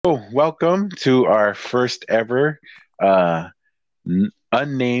Welcome to our first ever uh,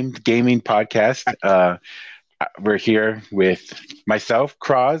 unnamed gaming podcast. We're here with myself,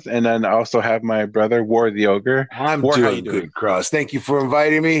 Krawz, and then I also have my brother, War the Ogre. I'm War, how you doing doing? good, Cross. Thank you for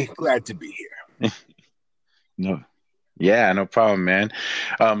inviting me. Glad to be here. No, yeah, no problem, man.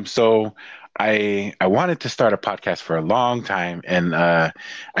 So I wanted to start a podcast for a long time, and I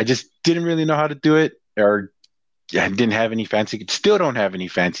just didn't really know how to do it, or I didn't have any fancy, still don't have any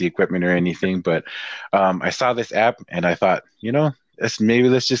fancy equipment or anything, but I saw this app and I thought,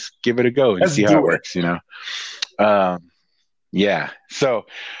 let's just give it a go and Let's see how it do it. works. Um, yeah. So,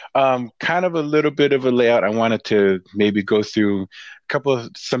 kind of a little bit of a layout. I wanted to maybe go through a couple of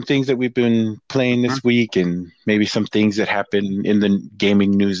some things that we've been playing Mhm. this week, and maybe some things that happened in the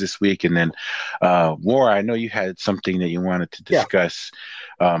gaming news this week, and then War. I know you had something that you wanted to Yeah. discuss.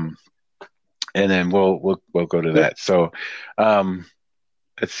 Um, and then we'll go to Yep. that. So, um,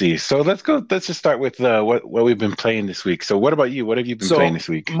 let's see. So let's go. Let's just start with what we've been playing this week. So, what about you? What have you been playing So this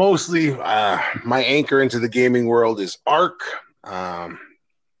week? mostly, my anchor into the gaming world is Ark um,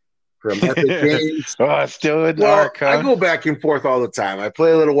 from Epic Games. Oh, still in Well, Arc, I huh? go back and forth all the time. I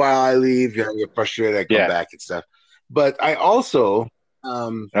play a little while, I leave. I get frustrated, I come Yeah. back and stuff. But I also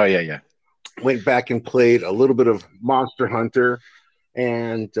um, Oh, yeah, yeah. went back and played a little bit of Monster Hunter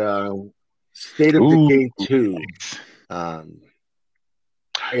and State of Ooh, Decay 2. nice. Um,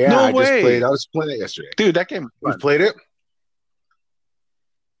 yeah, No I just played. way, I was playing it yesterday. dude. That game was You've fun. played it?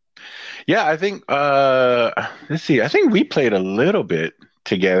 Yeah, I think. Let's see. I think we played a little bit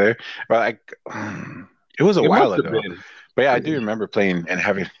together, but it was a It must while have ago. been. But yeah, I do remember playing and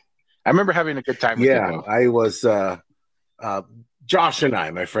having. I remember having a good time with it Yeah, though. I was uh Josh and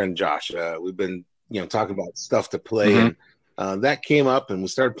I, my friend Josh, we've been, talking about stuff to play Hmm. and that came up and we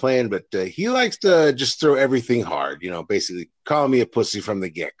started playing, but he likes to just throw everything hard, basically call me a pussy from the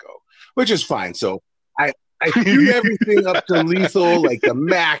get-go, which is fine. So I shoot everything up to lethal, like the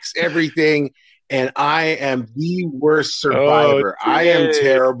max, everything, and I am the worst Oh, survivor. I am dang.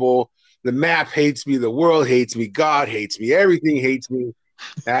 terrible. The map hates me, the world hates me, God hates me, everything hates me.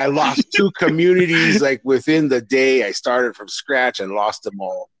 I lost two communities like within the day. I started from scratch and lost them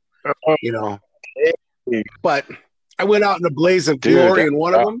all, Oh, you know. dang. But I went out in a blaze of Dude, glory that's in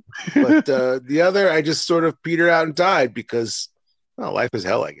one of rough. them. But the other, I just sort of petered out and died because, well, life is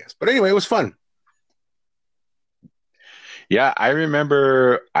hell, I guess. But anyway, it was fun. Yeah, I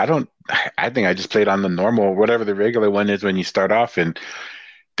remember. I think I just played on the normal, whatever the regular one is when you start off, and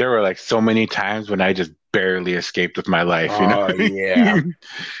there were like so many times when I just barely escaped with my life, Oh, yeah.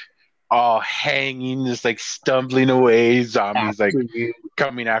 all hanging, just like stumbling away, zombies like After you.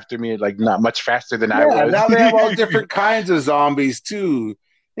 coming after me, like not much faster than I Yeah, was. now they have all different kinds of zombies too.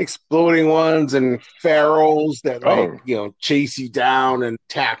 Exploding ones and ferals that like, Oh, chase you down and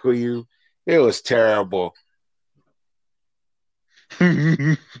tackle you. It was terrible.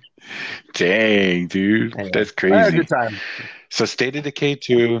 dang, dude, Anyway, that's I had a good crazy. time. So, State of Decay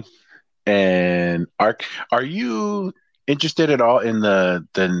 2 and Ark. Are you interested at all in the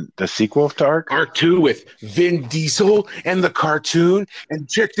sequel to Ark? R2 with Vin Diesel and the cartoon. And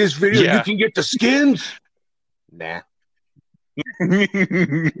check this video. You Yeah. can get the skins. Nah.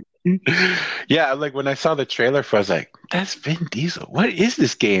 Yeah, like when I saw the trailer for, I was like, "That's Vin Diesel. What is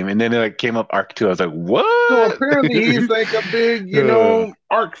this game?" And then it like came up Ark 2. I was like, So "What?" apparently he's like a big, Uh,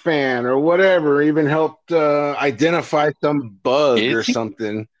 ARC fan or whatever. Even helped identify some bug is or he?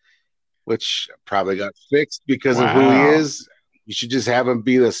 something, which probably got fixed because of who he Wow. is. You should just have him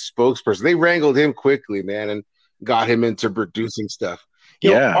be the spokesperson. They wrangled him quickly, man, and got him into producing stuff.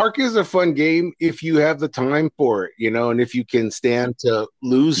 Yeah. Ark is a fun game if you have the time for it, and if you can stand to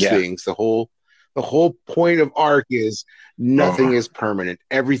lose Yeah. things. The whole point of Ark is nothing Oh, is permanent.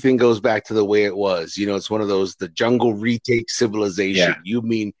 Everything goes back to the way it was. It's one of those the jungle retake civilization. yeah. You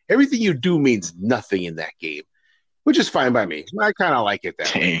mean everything you do means nothing in that game, which is fine by me. I kind of like it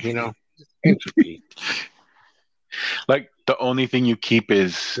that way, Dang. entropy, Like the only thing you keep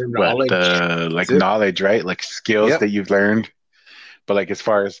is the what knowledge. the That's like it. knowledge, right? Like skills Yep. that you've learned. But like as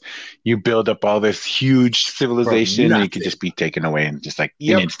far as you build up all this huge From civilization, and it could nothing. just be taken away in just like an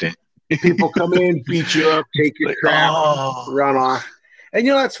Yep. instant. People come in, beat you up, take your Like, crap, run off. And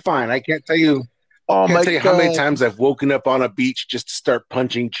that's fine. I can't tell you oh can't my tell you how many God. times I've woken up on a beach just to start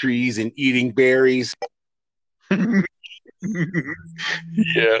punching trees and eating berries.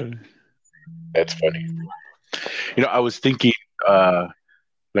 Yeah, that's funny. I was thinking, uh,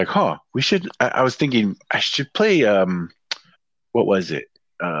 like, I was thinking I should play, what was it?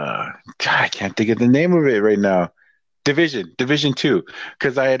 God, I can't think of the name of it right now. Division 2,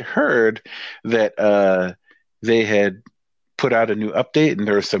 because I had heard that they had put out a new update, and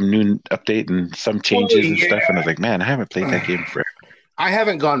there was some new update and some Oh, changes and yeah. stuff. And I was like, man, I haven't played that game forever. I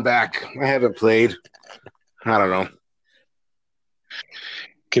haven't gone back. I haven't played. I don't know.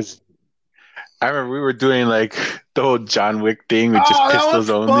 Because I remember we were doing like the whole John Wick thing with just Oh, that pistols was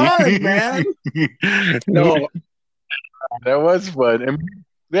only. fun, man. No, That was fun. And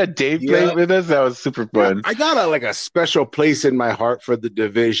we had Dave yeah, playing with us. That was super fun. I got a special place in my heart for the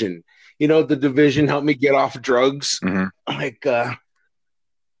Division. You know, the Division helped me get off drugs. Mhm. Like,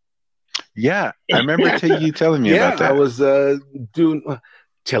 Yeah, I remember you telling me about I that. was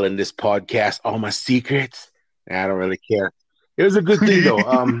telling this podcast all my secrets. I don't really care. It was a good thing though.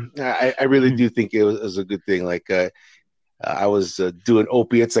 I really do think it was a good thing. Like, I was doing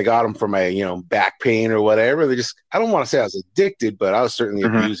opiates. I got them for my, back pain or whatever. I don't want to say I was addicted, but I was certainly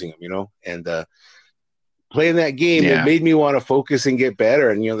Mhm. abusing them, and playing that game, it Yeah. made me want to focus and get better.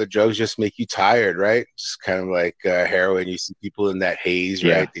 And, the drugs just make you tired, right? Just kind of like heroin. You see people in that haze,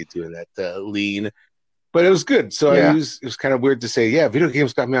 Yeah. right? They doing that lean, but it was good. So Yeah. it was kind of weird to say, yeah, video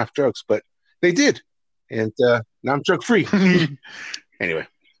games got me off drugs, but they did. And now I'm drug free. Anyway,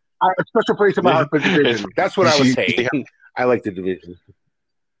 I have a special place in my heart for the Division. That's what I was saying. I like the Division.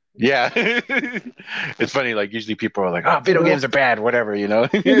 Yeah. It's funny, like usually people are like, oh, video games are bad, whatever, You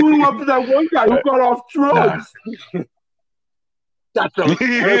up to that one guy who got off drugs. That's a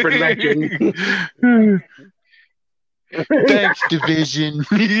urban legend. Thanks, Division.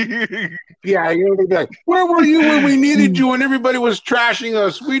 Yeah, you're like, where were you when we needed you and everybody was trashing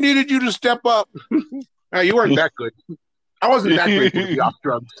us? We needed you to step up. You weren't that good. I wasn't that great to be off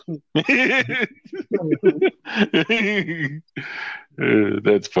drugs.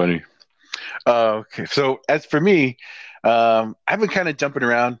 That's funny. Okay, so as for me, I've been kind of jumping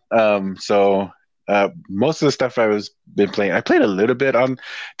around. Most of the stuff been playing, I played a little bit on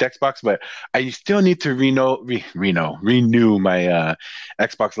the Xbox, but I still need to renew my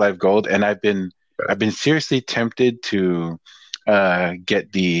Xbox Live Gold, and I've been seriously tempted to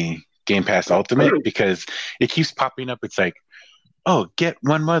get the Game Pass Ultimate because it keeps popping up. It's like, oh, get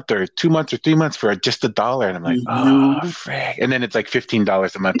 1 month or 2 months or 3 months for just $1, and I'm like, oh, frick. And then it's like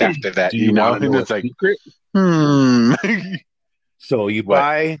 $15 a month after that. Do you want to know it's like, secret? So you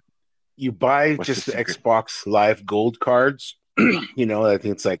buy What's just the the secret? Xbox Live Gold cards. I think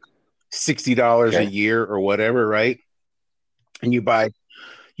it's like $60 a year or whatever, right? And you buy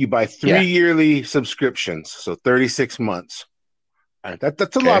 3 yearly subscriptions, so 36 months.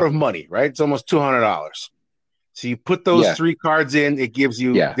 That's a lot of money, right? It's almost $200. So you put those 3 cards in, it gives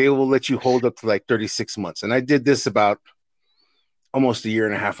you, they will let you hold up to like 36 months. And I did this about almost a year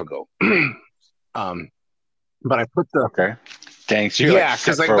and a half ago. But I put the Thanks.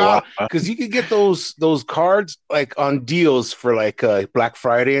 because you could get those cards like on deals for like Black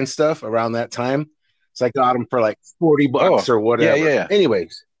Friday and stuff around that time. So I got them for like $40 or whatever. Yeah.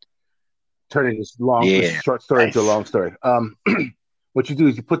 Anyways, turning this short story into a long story. What you do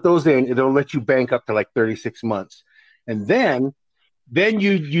is you put those in, it'll let you bank up to like 36 months. And then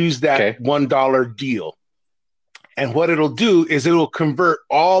you use that $1 deal. And what it'll do is it'll convert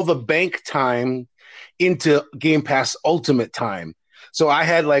all the bank time into Game Pass Ultimate time. So I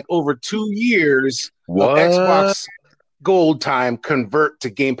had like over 2 years of Xbox Gold time convert to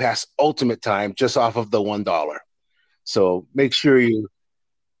Game Pass Ultimate time just off of the $1. So make sure you.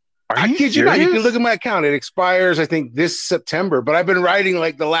 I kid you not. You can look at my account. It expires, I think, this September. But I've been riding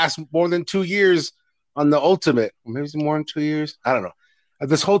like the last more than 2 years on the Ultimate. Maybe it's more than 2 years. I don't know.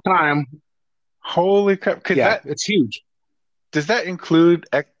 This whole time. Holy crap! It's huge. Does that include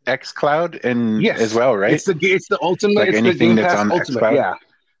xCloud and as well, right? It's the Ultimate. Like it's anything the Game that's Pass on Ultimate. xCloud? Yeah,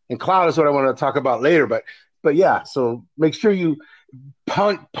 and Cloud is what I want to talk about later. But yeah, so make sure you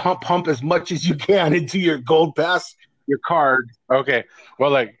pump as much as you can into your Gold Pass, your card. Okay.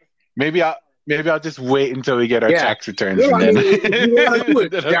 Well, like maybe I'll just wait until we get our tax returns. Yeah, and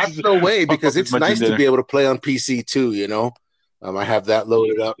then that's the way, because it's nice to be able to play on PC too. I have that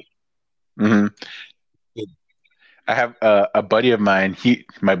loaded up. Mm-hmm. I have a buddy of mine. He's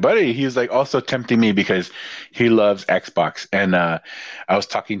like also tempting me because he loves Xbox. And I was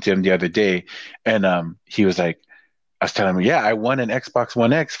talking to him the other day, and he was like, I was telling him, yeah, I won an Xbox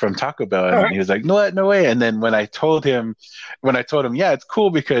One X from Taco Bell, and he was like, no way. And then when I told him, yeah, it's cool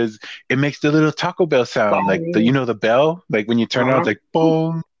because it makes the little Taco Bell sound, like the bell, like when you turn it on, it's like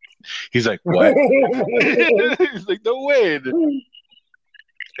boom. He's like, what? He's like, no way.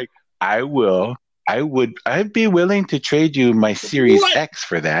 Like, I'd be willing to trade you my Series X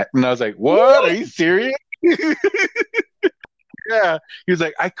for that. And I was like, what? Are you serious? yeah. He was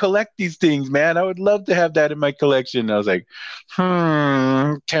like, I collect these things, man. I would love to have that in my collection. I was like,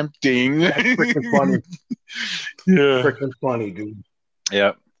 tempting. That's freaking funny. Yeah. Freaking funny, dude.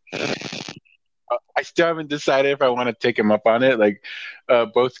 Yeah. I still haven't decided if I want to take him up on it. Like,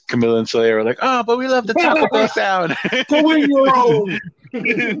 both Camilla and Soleil were like, "Oh, but we love the Taco Bell sound." Go in your own.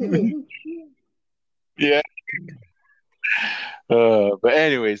 Yeah. But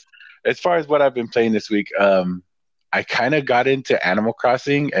anyways, as far as what I've been playing this week, I kind of got into Animal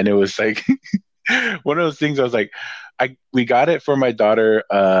Crossing, and it was like one of those things. I was like, we got it for my daughter.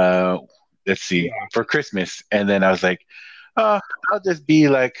 Let's see, for Christmas, and then I was like, oh, I'll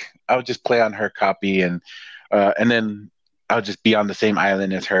just play on her copy, and then I'll just be on the same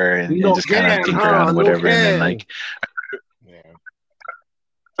island as her, and just kind of tinker around and whatever. And then like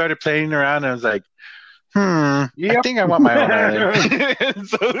started playing around, and I was like, I think I want my own island.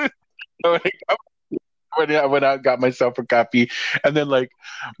 So I went out and got myself a copy, and then like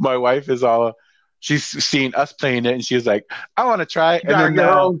my wife is all. She's seen us playing it, and she was like, "I want to try." And then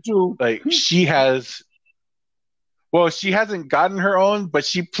now, like she hasn't gotten her own, but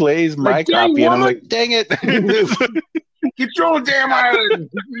she plays my copy, and I'm like, "Dang it! Get your own damn island."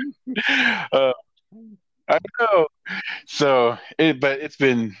 I know. So, but it's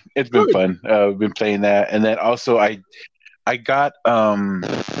been fun. I've been playing that, and then also I got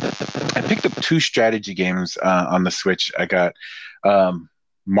I picked up 2 strategy games on the Switch. I got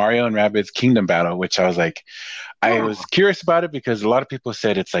Mario and Rabbids Kingdom Battle, which I was like, I was curious about it because a lot of people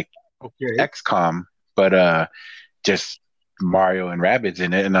said it's like XCOM, but just Mario and Rabbids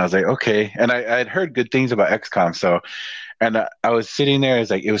in it, and I was like, okay. And I had heard good things about XCOM, so and I was sitting there,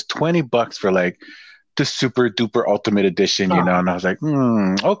 it was $20 for like the super duper ultimate edition, and I was like,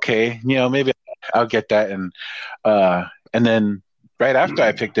 okay, maybe I'll get that, and then right after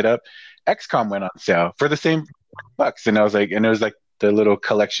I picked it up, XCOM went on sale for the same bucks, and I was like, and it was like the little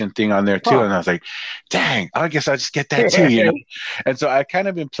collection thing on there too, and I was like, dang, I guess I'll just get that too, And so I kind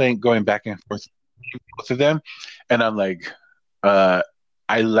of been going back and forth both of them, and I'm like, I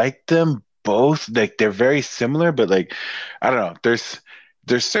like them both, like they're very similar, but like I don't know,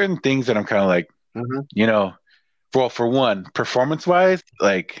 there's certain things that I'm kind of like, well, for one, performance wise,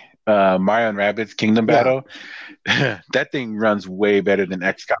 like Mario and Rabbids Kingdom Battle, that thing runs way better than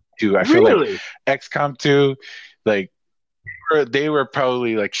XCOM 2. I feel like XCOM 2, like they were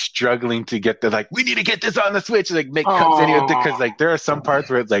probably like struggling to get like, we need to get this on the Switch, like make cuts anyway, because like there are some parts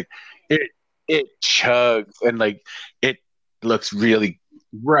where it's like it chugs and like it looks really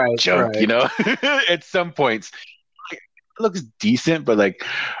junk, at some points. It looks decent, but like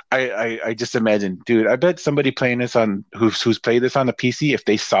I just imagine, dude, I bet somebody playing this on who's played this on the PC, if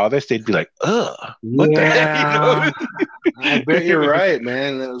they saw this, they'd be like, ugh, what the heck? I bet you're right,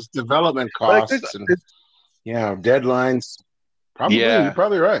 man. Those development costs and deadlines. Probably, you're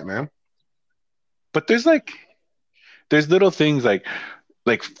probably right, man. But there's little things like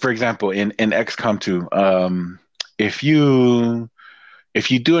for example, in XCOM 2, if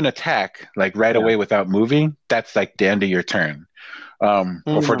you do an attack like right away without moving, that's like the end of your turn,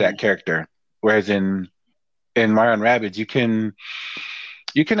 or for that character. Whereas in Mario and Rabbids, you can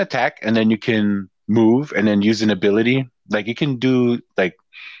attack and then you can move and then use an ability. Like you can do like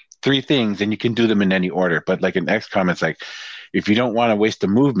 3 things and you can do them in any order. But like in XCOM, it's like if you don't want to waste the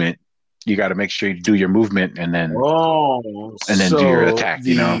movement, you got to make sure you do your movement and then do your attack.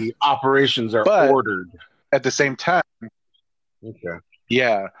 The operations are ordered at the same time. Okay.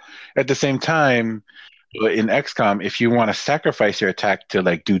 Yeah. At the same time, in XCOM, if you want to sacrifice your attack to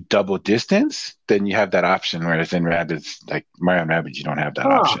like do double distance, then you have that option. Whereas in Rabbids, like Mario and Rabbids, you don't have that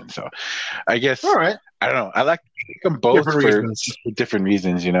option. So I guess, I don't know. I like them both for different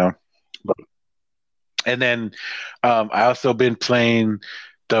reasons, But, and then I also been playing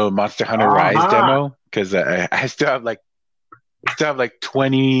the Monster Hunter Rise demo because I still have like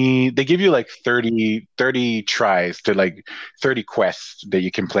 20, they give you like 30 tries to like 30 quests that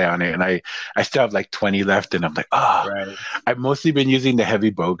you can play on it, and I still have like 20 left, and I'm like, I've mostly been using the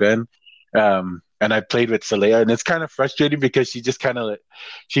heavy bowgun, and I played with Saleha, and it's kind of frustrating because she just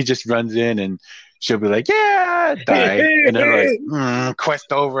runs in and she'll be like, die, and then like,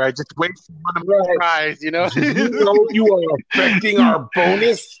 quest over, I just wasted one of my tries, you are affecting our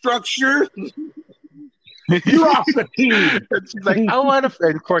bonus structure. You're off the team. She's like, I want to.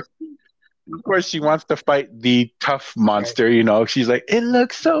 And of course, she wants to fight the tough monster. She's like, it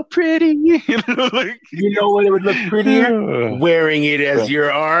looks so pretty. Like, you know what? It would look prettier wearing it as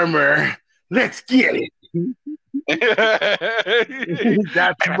your armor. Let's get it.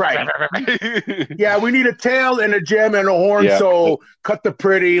 That's right. Yeah, we need a tail and a gem and a horn. So cut the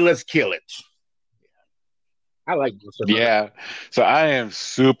pretty. Let's kill it. I like Monster Hunter. Yeah. So I am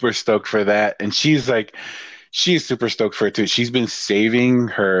super stoked for that. And she's super stoked for it too. She's been saving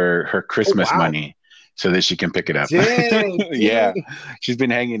her Oh Christmas wow. money so that she can pick it up. Dang, Yeah. dang. She's been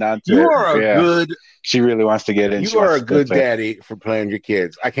hanging on to You it. are a Yeah. good She really wants to get it and you she are wants a to good play it. daddy for playing your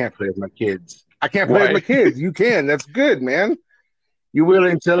kids. I can't play with my kids. I can't play with my Why? kids. You can. That's good, man. You're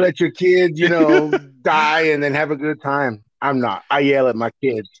willing to let your kids, die and then have a good time. I'm not. I yell at my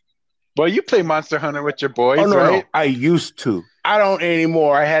kids. Well, you play Monster Hunter with your Oh boys, no, no. right? I used to. I don't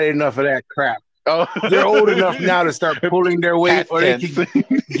anymore. I had enough of that crap. Oh, They're old enough now to start pulling their weight past or they tense.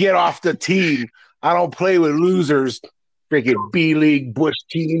 can get off the team. I don't play with losers. Freaking B League Bush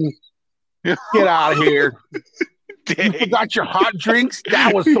team. Get out of here. You forgot your hot drinks?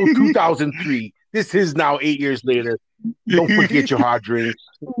 That was so 2003. This is now 8 years later. Don't forget your hot drinks.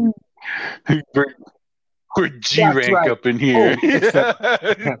 We're G That's rank right. up in here. Except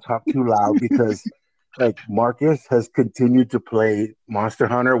I can't talk too loud because like Marcus has continued to play Monster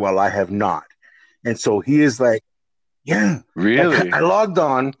Hunter while I have not. And so he is like, yeah. Really? I logged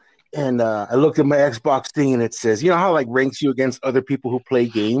on and I looked at my Xbox thing and it says, you know how like ranks you against other people who play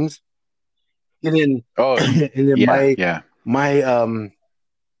games? And then Oh, and then yeah. my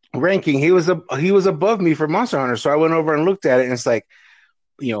ranking, he was above me for Monster Hunter. So I went over and looked at it and it's like,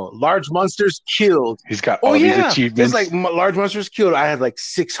 large monsters killed. He's got Oh all these yeah, it's achievements. like large monsters killed. I had like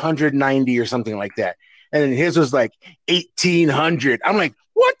 690 or something like that, and then his was like 1,800. I'm like,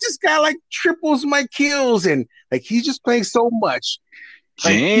 what? This guy like triples my kills, and like he's just playing so much.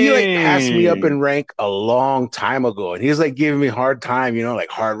 Like he like passed me up in rank a long time ago, and he's like giving me hard time,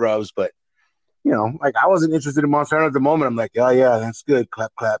 like hard rubs. But like I wasn't interested in Monster Hunter at the moment. I'm like, oh yeah, that's good.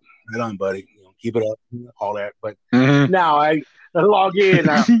 Clap, clap, right on, buddy. Keep it up, all that. But now I log in.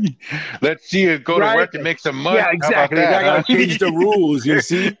 Let's see you go right? to work and make some money. Yeah, exactly. How about that, I gotta change the rules, you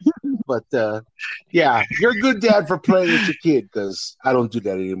see. But yeah, you're a good dad for playing with your kid because I don't do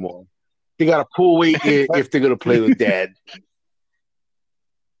that anymore. They gotta pull weight if they're gonna play with dad.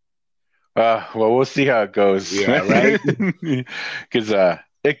 Well, we'll see how it goes. Yeah, right. Because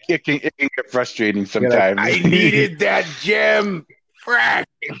it can get frustrating sometimes. Like, I needed that gem. Frack.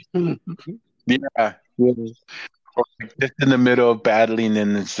 Yeah. Or like just in the middle of battling,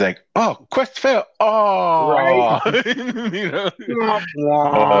 and it's like, oh, quest fail. Oh, right.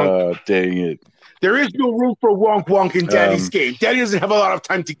 Oh, dang it. There is no room for wonk wonk in Daddy's game. Daddy doesn't have a lot of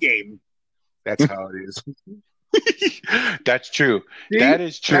time to game. That's how it is. That's true. See? That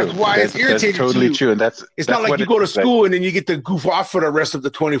is true. That's why it's irritating. That's totally to you. true, and it's not like you go to school and then you get to goof off for the rest of the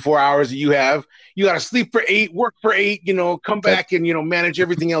 24 hours that you have. You got to sleep for 8, work for 8. Come back and manage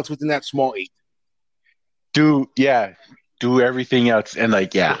everything else within that small 8. Do everything else and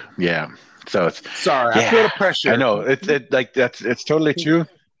like yeah. So it's sorry, I feel the pressure. I know it's totally true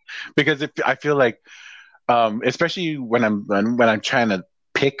because I feel like especially when I'm trying to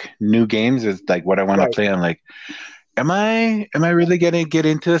pick new games is like what I want to play. I'm like, am I really gonna get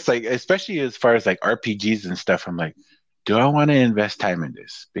into this? Like especially as far as like RPGs and stuff. I'm like, do I want to invest time in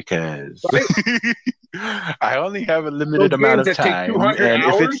this? Because I only have a limited amount of time, and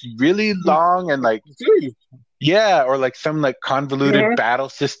if it's really long and like or like some like convoluted battle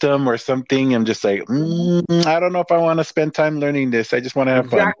system or something, I'm just like, I don't know if I want to spend time learning this. I just want to have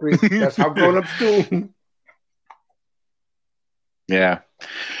fun. That's how grown-ups do. Yeah.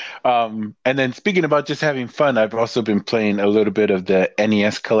 And then speaking about just having fun, I've also been playing a little bit of the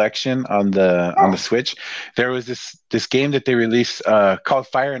NES collection on the Switch. There was this game that they released called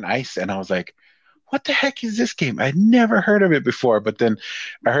Fire and Ice, and I was like, what the heck is this game? I'd never heard of it before. But then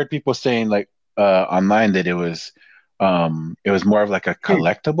I heard people saying like online that it was more of like a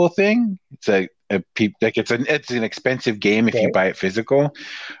collectible thing. It's it's an expensive game if you buy it physical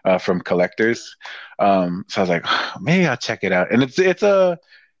from collectors. So I was like, maybe I'll check it out. And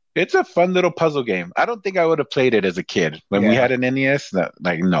it's a fun little puzzle game. I don't think I would have played it as a kid when we had an NES.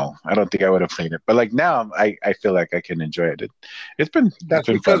 No, I don't think I would have played it. But like now, I feel like I can enjoy it. It's been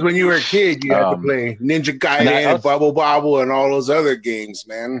because fun. when you were a kid, you had to play Ninja Gaiden and Bubble Bobble and all those other games,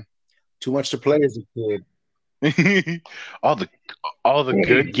 man. Too much to play as a kid. all the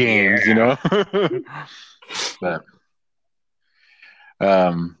good games,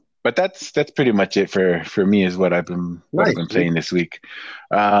 but that's pretty much it for me is what I've been playing this week.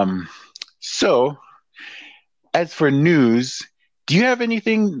 So as for news, do you have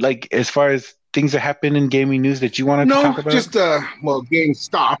anything like as far as things that happen in gaming news that you wanted to talk about? No, just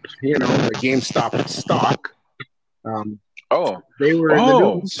GameStop, the GameStop stock. They were in the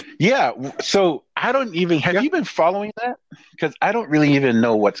news. Yeah. So I don't even have you been following that? Because I don't really even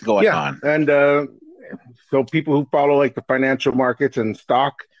know what's going on. And so people who follow like the financial markets and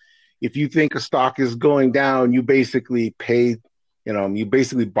stock, if you think a stock is going down, you basically pay, you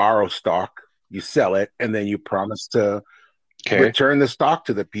basically borrow stock, you sell it, and then you promise to Okay. return the stock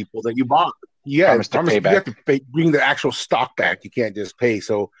to the people that you bought. Yeah, Promise to pay you have back. to bring the actual stock back. You can't just pay.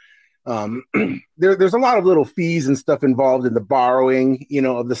 So there's a lot of little fees and stuff involved in the borrowing,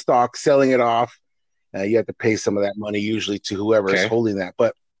 of the stock, selling it off. You have to pay some of that money usually to whoever is Okay. holding that.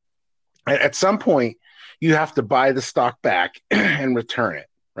 But at some point, you have to buy the stock back and return it,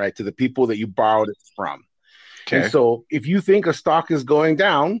 right, to the people that you borrowed it from. And Okay. so if you think a stock is going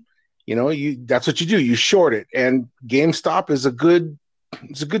down, that's what you do. You short it. And GameStop is a good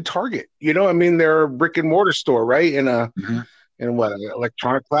target. I mean, they're a brick and mortar store, right? Mhm. In what, an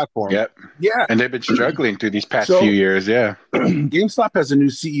electronic platform. Yep. Yeah. And they've been struggling through these past few So years. Yeah. GameStop has a new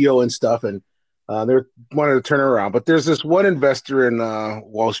CEO and stuff, and they're wanting to turn it around. But there's this one investor in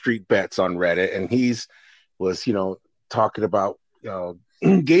Wall Street Bets on Reddit, and he's was talking about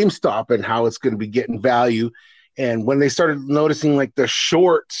GameStop and how it's going to be getting value. And when they started noticing like the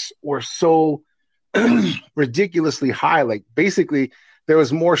shorts were so ridiculously high, like basically there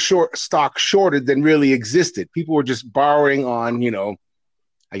was more short stock shorted than really existed. People were just borrowing on,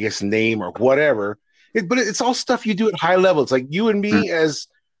 I guess name or whatever. But it's all stuff you do at high levels. Like you and Mm. me as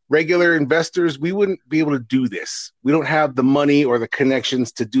regular investors, we wouldn't be able to do this. We don't have the money or the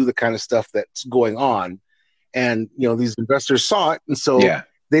connections to do the kind of stuff that's going on. And, these investors saw it. And so Yeah.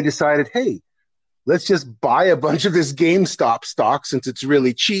 they decided, hey, let's just buy a bunch of this GameStop stock since it's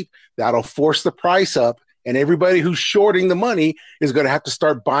really cheap. That'll force the price up. And everybody who's shorting the money is going to have to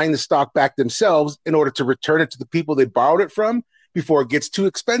start buying the stock back themselves in order to return it to the people they borrowed it from before it gets too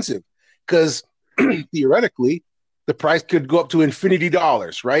expensive. Because theoretically, the price could go up to infinity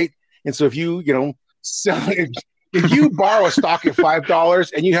dollars, right? And so if you, sell it, if you borrow a stock at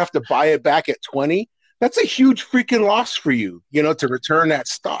 $5 and you have to buy it back at 20, that's a huge freaking loss for you, to return that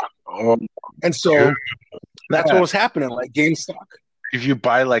stock. Oh, And so that's what was happening, like GameStop. if you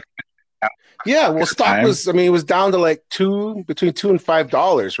buy like Yeah, well, stock time. was, it was down to like between $2 and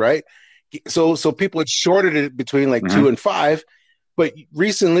 $5, right? So people had shorted it between like Mhm. 2 and 5, but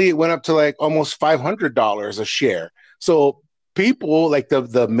recently it went up to like almost $500 a share. So people like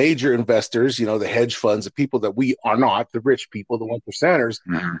the major investors, the hedge funds, the people that we are not, the rich people, the 1%ers,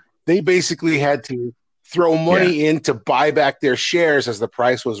 Mhm. they basically had to throw money in to buy back their shares as the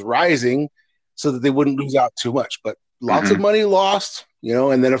price was rising so that they wouldn't lose out too much. But lots of Mhm. money lost,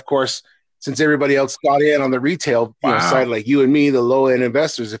 and then of course, since everybody else got in on the retail side, like you and me, the low end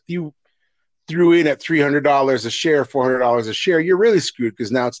investors, if you threw in at $300 a share, $400 a share, you're really screwed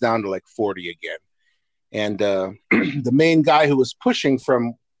because now it's down to like 40 again. And the main guy who was pushing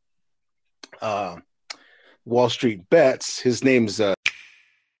from Wall Street Bets, his name's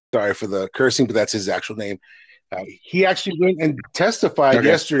sorry for the cursing, but that's his actual name. He actually went and testified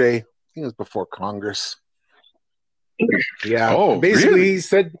yesterday. I think it was before Congress. Yeah. Oh, basically, really? he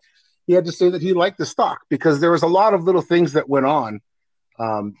said he had to say that he liked the stock because there was a lot of little things that went on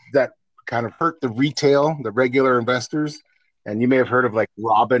that kind of hurt the retail, the regular investors. And you may have heard of like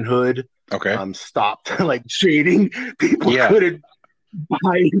Robinhood. Okay. Stopped like trading. People couldn't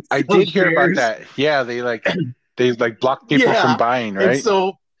buy. I did hear about that. Yeah, they blocked people from buying, right? And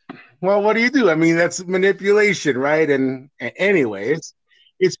so, well, what do you do? I mean, that's manipulation, right? And anyway,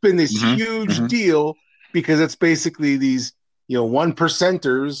 it's been this huge deal because it's basically these,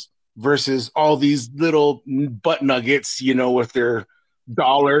 1%ers versus all these little butt nuggets, with their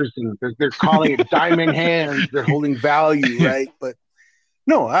dollars, and they're calling it diamond hands. They're holding value, right? But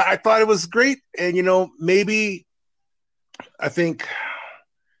no, I thought it was great. And, maybe I think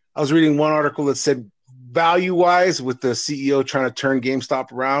I was reading one article that said value-wise, with the CEO trying to turn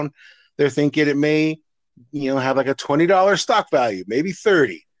GameStop around, they're thinking it may, have like a $20 stock value, maybe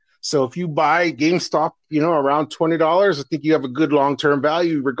 30. So if you buy GameStop, around $20, I think you have a good long-term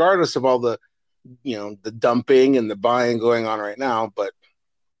value, regardless of all the, the dumping and the buying going on right now. But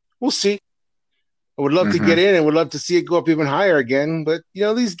we'll see. I would love to get in and would love to see it go up even higher again. But,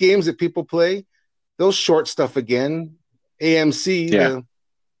 these games that people play, they'll short stuff again. AMC, the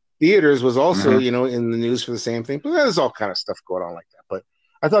theaters, was also, in the news for the same thing. But there's all kind of stuff going on like that. But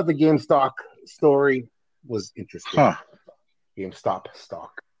I thought the GameStop story was interesting. Huh. GameStop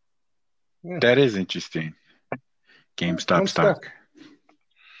stock. Yeah. That is interesting. GameStop stock.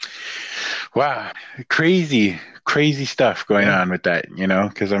 Wow. Crazy stuff going on with that,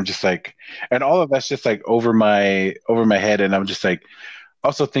 because I'm just like, and all of that's just like over my head. And I'm just like,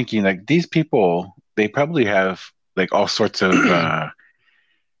 also thinking like these people, they probably have like all sorts of, I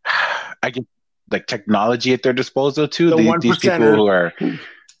guess, like technology at their disposal too. These people who are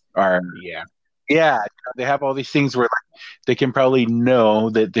Yeah, they have all these things where like, they can probably know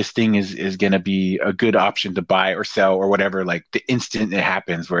that this thing is going to be a good option to buy or sell or whatever. Like the instant it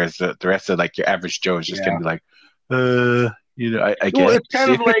happens, whereas the rest of like your average Joe is just going Yeah. to be like, I Well, guess it's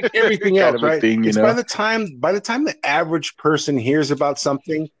kind of like everything kind else, of a right? thing, It's by the time the average person hears about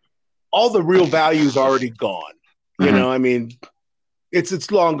something, all the real value is already gone. Hmm. I mean,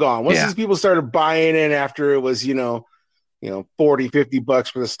 it's long gone. Once Yeah, these people started buying in after it was, 40, $50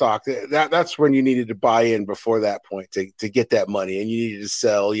 for the stock, that's when you needed to buy in before that point to get that money. And you needed to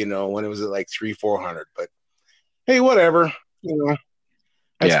sell, when it was at like 300, 400. But hey, whatever,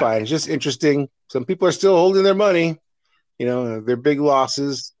 that's yeah, fine. It's just interesting. Some people are still holding their money, their big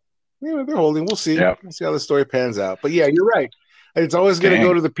losses. They're holding. We'll see. yeah. We'll see how the story pans out. But yeah, you're right. It's always going to go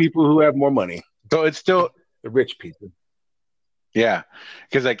Dang. to the people who have more money, So it's still the rich people. yeah,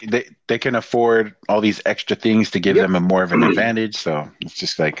 because like they can afford all these extra things to give Yep. them a more of an advantage. So it's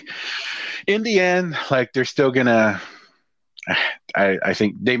just like in the end, like they're still gonna. I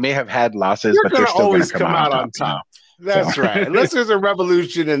think they may have had losses, They're but they're going to still gonna always come come out on out on top. You top. know. So That's right. Unless there's a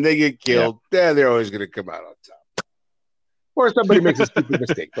revolution and they get yeah, killed, then they're always going to come out on top. Or somebody makes a stupid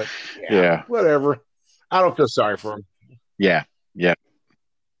mistake. But yeah, yeah, whatever. I don't feel sorry for them. yeah, yeah.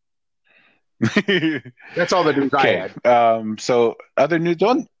 That's all the news I Okay. had. So other news.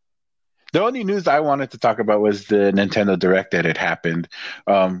 The only news I wanted to talk about was the Nintendo Direct that had happened.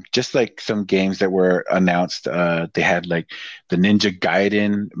 Just like some games that were announced, they had like the Ninja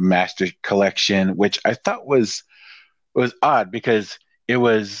Gaiden Master Collection, which I thought was odd because it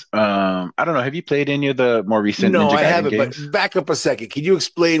was I don't know. Have you played any of the more recent No, Ninja I Gaiden haven't. But games? back up a second. Can you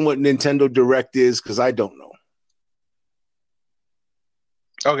explain what Nintendo Direct is? Because I don't know.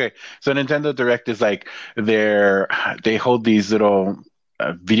 Okay, so Nintendo Direct is like their they hold these little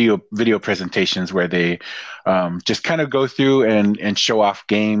video presentations where they just kind of go through and show off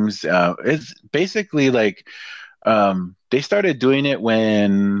games. It's basically like they started doing it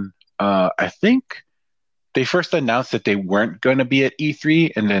when I think they first announced that they weren't going to be at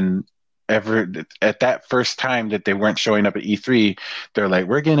E3, and then ever at that first time that they weren't showing up at E3, they're like,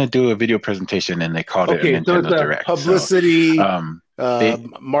 "We're going to do a video presentation," and they called it a Okay, so it's Nintendo a Direct. So publicity, um, they,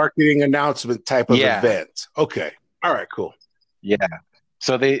 marketing announcement type of yeah, event. Okay. All right, cool. yeah.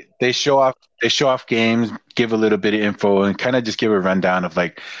 So they show off games, give a little bit of info, and kind of just give a rundown of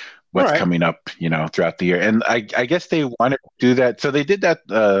like All what's right. coming up, throughout the year. And I guess they wanted to do that. So they did that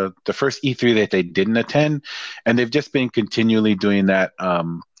the first E3 that they didn't attend, and they've just been continually doing that.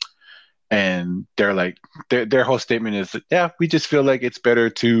 And they're like their whole statement is, yeah, we just feel like it's better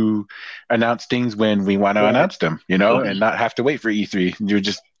to announce things when we want to Right. announce them, and not have to wait for E3. You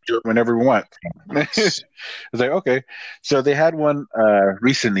just do it whenever we want. It's like, okay. So they had one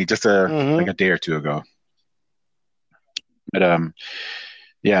recently, just like Mm-hmm. a day or two ago. But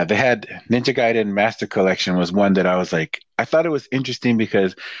yeah, they had Ninja Gaiden Master Collection was one that I was like, I thought it was interesting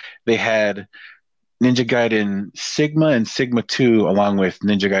because they had Ninja Gaiden Sigma and Sigma 2 along with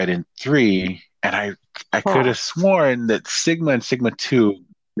Ninja Gaiden 3. And I could Huh. have sworn that Sigma and Sigma 2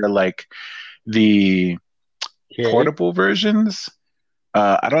 are like the Okay. portable versions.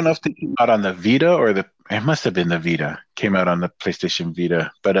 I don't know if they came out on the Vita or it must have been the Vita, came out on the PlayStation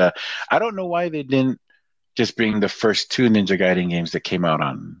Vita. But I don't know why they didn't just bring the first two Ninja Gaiden games that came out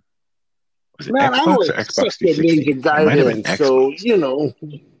on, was it Man, I'm Xbox like or Xbox such a 360? ninja It might have been gaiden, so Xbox.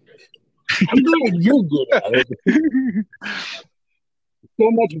 I'm glad you're good at it. So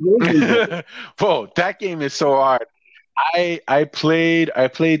much version building. Whoa, that game is so hard. I played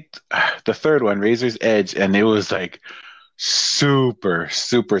the third one, Razor's Edge, and it was like super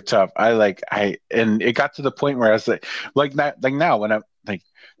super tough. And it got to the point where I was like now when I'm like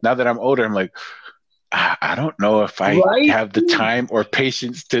now that I'm older, I'm like I don't know if I Right? have the time or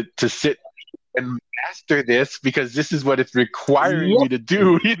patience to sit and master this because this is what it's requiring Yep. me to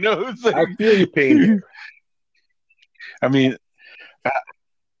do. It's I feel your pain like there. I mean,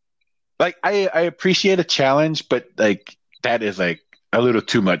 like I appreciate a challenge, but like that is like a little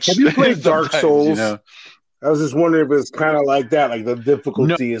too Have much you played Dark sometimes, Souls? I was just wondering if it's kind of like that. Like the No,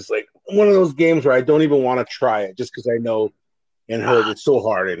 difficulty is like one of those games where I don't even want to try it just because I know and heard it's so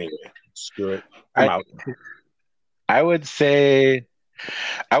hard anyway. Screw it. I'm I out. I would say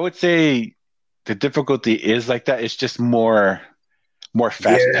the difficulty is like that. It's just more Yeah.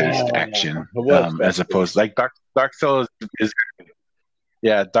 fast paced It action, was as fast opposed paced. like Dark Souls is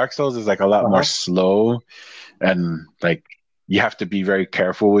yeah, Dark Souls is like a lot more Uh-huh. slow and like you have to be very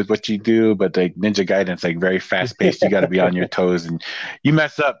careful with what you do. But like Ninja Gaiden's like very fast paced. You got to be on your toes, and you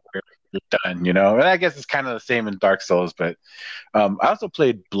mess up, you're done. And I guess it's kind of the same in Dark Souls. But I also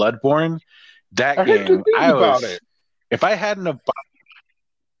played Bloodborne. That I heard good game, things about it. if I hadn't have,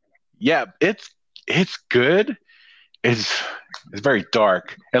 yeah, it's good. It's it's very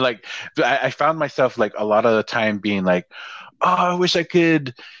dark, and like I found myself like a lot of the time being like, oh, I wish I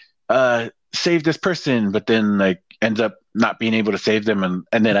could save this person, but then like ends up not being able to save them,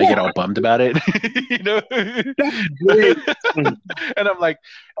 and then I get all Yeah, bummed about it, you know. that's great. And I'm like,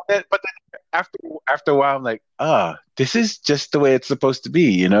 but then after a while, I'm like, ah, oh, this is just the way it's supposed to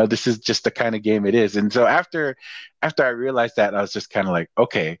be, you know. This is just the kind of game it is. And so after I realized that, I was just kind of like,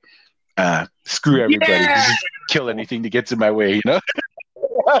 okay, screw everybody, Yeah. just kill anything that gets in my way, you know.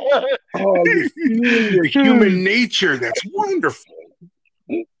 Oh, you're feeling your human nature. That's wonderful.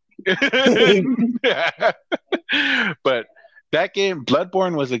 But that game,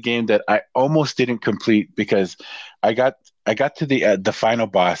 Bloodborne, was a game that I almost didn't complete because I got to the final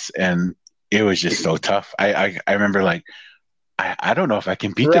boss and it was just so tough. I remember like I don't know if I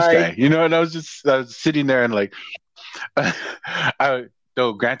can beat this Right. guy, you know. And I was sitting there and like I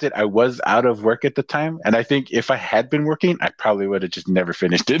though granted I was out of work at the time, and I think if I had been working, I probably would have just never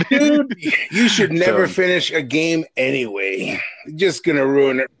finished it. Dude, you should never So finish a game anyway. Just gonna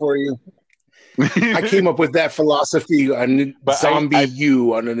ruin it for you. I came up with that philosophy on but Zombie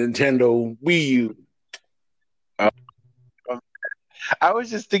U on a Nintendo Wii U. uh, I was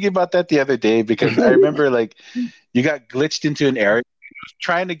just thinking about that the other day because I remember like you got glitched into an area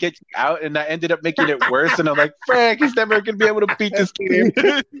trying to get you out, and I ended up making it worse. And I'm like, Frank, he's never gonna be able to beat this game.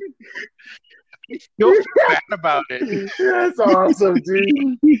 I feel bad about it. That's awesome,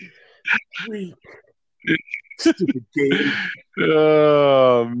 dude. Stupid game.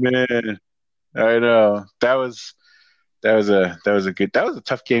 Oh man, I know that was a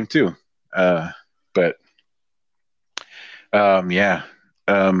tough game too. But yeah.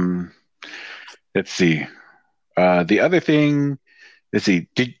 Um, let's see. The other thing, let's see.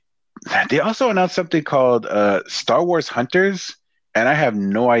 Did they also announced something called Star Wars Hunters? And I have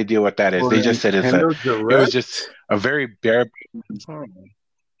no idea what that is. For They just said Nintendo it was Direct. just a very bare.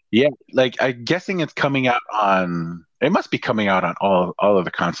 Yeah, like I'm guessing it's coming out on. It must be coming out on all of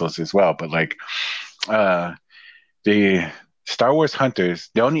the consoles as well. But like uh, the Star Wars Hunters,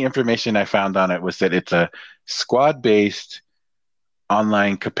 the only information I found on it was that it's a squad-based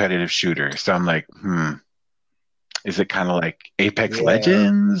online competitive shooter. So I'm like, is it kind of like Apex Yeah.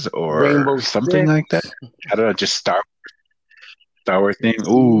 Legends or Rainbow something like that? Six. I don't know, just Star Wars thing.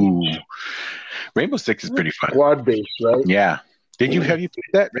 Ooh, Rainbow Six is pretty fun. Squad based, right? Yeah. Have you played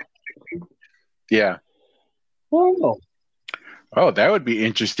that? Yeah. Oh, Oh, that would be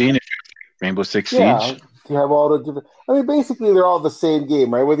interesting if Rainbow Six yeah. Siege. You have all the different. I mean, basically, they're all the same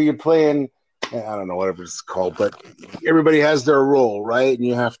game, right? Whether you're playing, I don't know, whatever it's called, but everybody has their role, right? And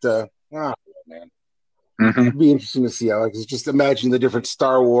you have to. Oh man, Hmm. it'd be interesting to see how. Like, just imagine the different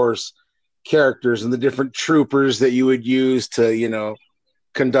Star Wars characters and the different troopers that you would use to,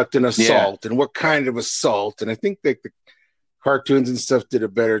 conduct an Yeah. assault and what kind of assault. And I think that the cartoons and stuff did a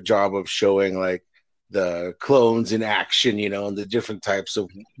better job of showing like the clones in action, and the different types of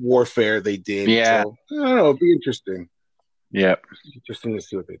warfare they did. Yeah. So I don't know, it'd be interesting. Yeah. Interesting to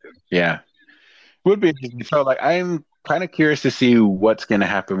see what they did. Yeah. Would be interesting. So like I'm kind of curious to see what's going to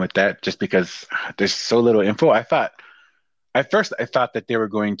happen with that just because there's so little info. At first I thought that they were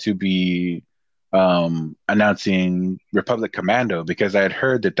going to be announcing Republic Commando because I had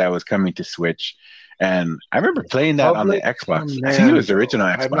heard that that was coming to Switch, and I remember playing that on the Public Xbox. I think it was the Commando. original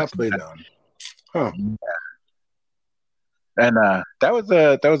I have not Xbox, played that one. Huh. and that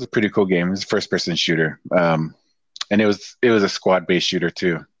was a pretty cool game. It was a first person shooter, and it was a squad based shooter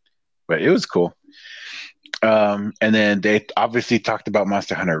too, but it was cool. And then they obviously talked about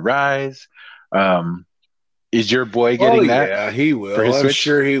Monster Hunter Rise. Um, is your boy Oh getting that yeah, he for will. his I'm Switch?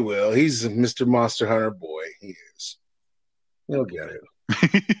 sure he will. He's Mr. Monster Hunter boy. He is. He'll get it.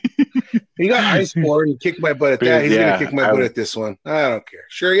 He got Iceborne and kicked my butt at that. Because He's gonna kick yeah, my butt at this one. I don't care.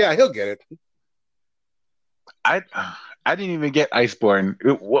 Sure, yeah, he'll get it. I I didn't even get Iceborne.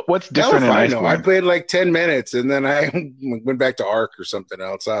 What's Hell different if in I know. I Iceborne? played like 10 minutes and then I went back to Ark or something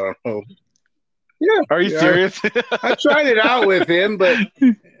else. I don't know. Yeah, Are you yeah. serious? I tried it out with him, but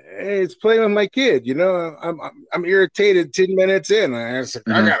it's playing with my kid. I'm irritated 10 minutes in. I was like,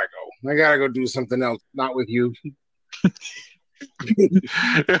 I Mhm. gotta go. I gotta go do something else, not with you.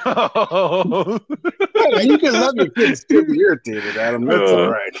 Oh. Yeah, you can love your kid and still be irritated at him. That's all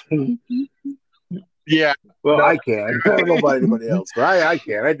right. Yeah. Well, No. I can. I don't know about anybody else, but I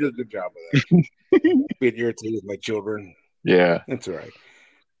can. I do a good job of that. Being irritated with my children. Yeah. That's all right.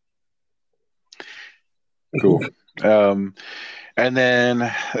 Cool. And then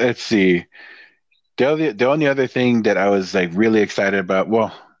let's see. The only other thing that I was like really excited about,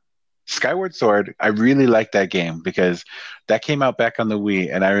 well, Skyward Sword, I really like that game because that came out back on the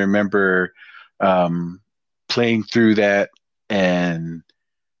Wii, and I remember um, playing through that, and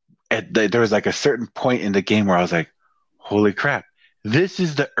there was like a certain point in the game where I was like, "Holy crap! This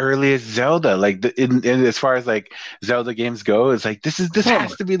is the earliest Zelda." Like in as far as like Zelda games go, it's like this Huh.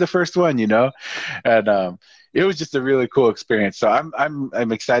 has to be the first one, you know? And it was just a really cool experience. So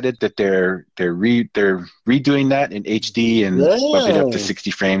I'm excited that they're redoing that in HD and bumping up to Yeah.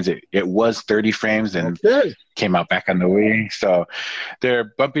 60 frames. It was 30 frames and Okay. came out back on the Wii. So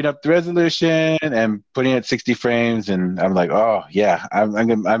they're bumping up the resolution and putting it at 60 frames, and I'm like, oh yeah,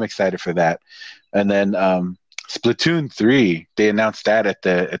 I'm excited for that. And then Splatoon 3, they announced that at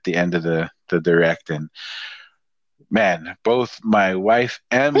the end of the direct, and man, both my wife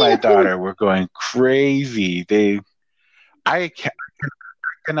and my daughter were going crazy. I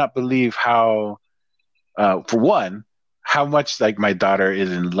cannot believe how for one, how much like my daughter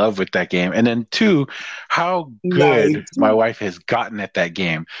is in love with that game, and then two, how good Nice. my wife has gotten at that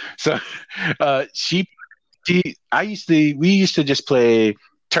game. So, she we used to just play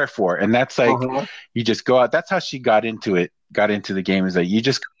turf war, and that's like Uh-huh. you just go out. That's how she got into it, got into the game. Is like you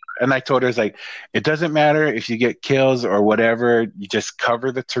just, and I told her, it's like it doesn't matter if you get kills or whatever, you just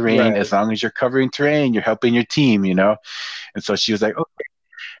cover the terrain. Right. As long as you're covering terrain, you're helping your team, you know. And so she was like, okay.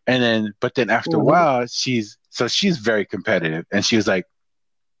 And then but then after a Mhm. while, she's very competitive, and she was like,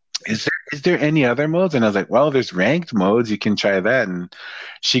 is there any other modes? And I was like, well, there's ranked modes. You can try that. And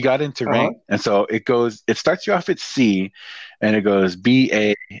she got into Uh-huh. rank. And so it starts you off at C, and it goes B,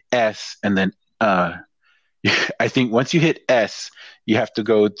 A, S, and then I think once you hit S, you have to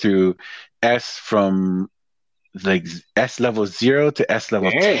go through S from like S level 0 to S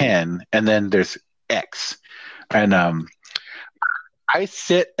level Dang. 10, and then there's X. And I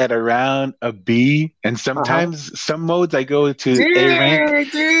sit at around a B, and Uh-huh. sometimes some modes I go to A rank. Dang,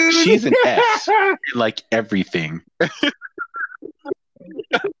 dude. She's an S in like everything.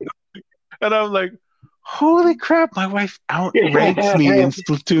 And I'm like, holy crap, my wife outranks me in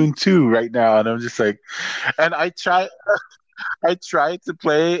Splatoon 2 right now. And I'm just like, and I try to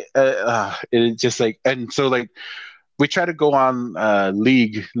play, it just like, and so like, we try to go on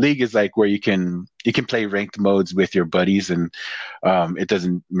league. League is like where you can play ranked modes with your buddies, and it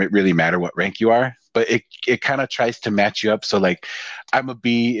doesn't really matter what rank you are, but it kind of tries to match you up. So like I'm a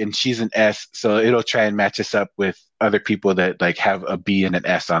B and she's an S, so it'll try and match us up with other people that like have a B and an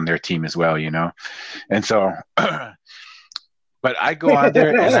S on their team as well, you know. And so but I go on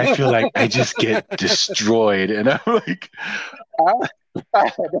there and I feel like I just get destroyed, and I'm like, I,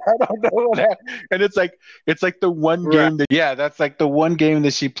 I don't know what happened. And it's like the one Right. game that, yeah, that's like the one game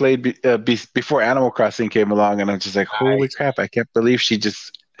that she played before Animal Crossing came along, and I'm just like, holy Nice. crap, I can't believe she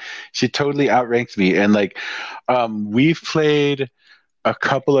totally outranks me. And like we've played a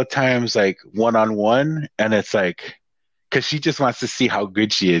couple of times like one on one, and it's like because she just wants to see how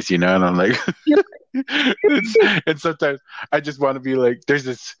good she is, you know. And I'm like, and sometimes I just want to be like, there's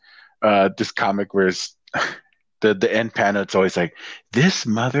this comic where it's, the end panel, it's always like this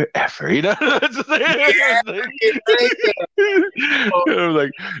mother effer, you know. I'm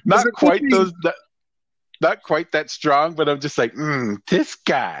like, It's a not good quite thing. not quite that strong, but I'm just like, this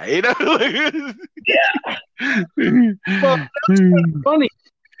guy, you know. Well, funny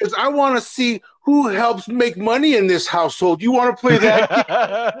because I want to see who helps make money in this household. You want to play that game?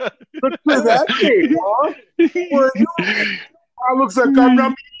 Let's play that game, huh? Where you looks like I'm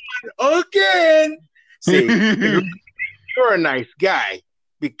not again. See, you're a nice guy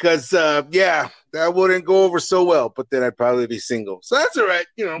because yeah, that wouldn't go over so well. But then I'd probably be single, so that's all right.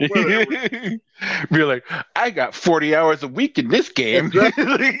 You know, whatever. Be like, I got 40 hours a week in this game. Yeah,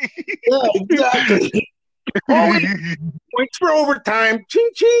 exactly. Oh, points for overtime. Ching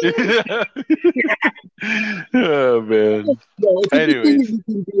ching. Oh man. No, it's a good thing that Anyways, you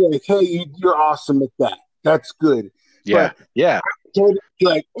can be like, hey, you're awesome at that. That's good. yeah, But yeah. told you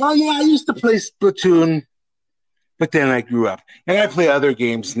like, oh yeah, I used to play Splatoon, but then I grew up and I play other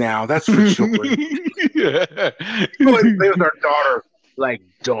games now. That's for children. Yeah. Go and play with our daughter like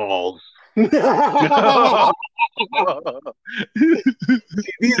dolls. These are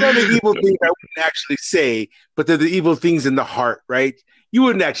the evil things I wouldn't actually say, but they're the evil things in the heart, right? You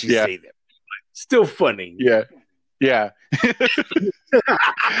wouldn't actually Yeah, say them. Still funny. yeah, yeah.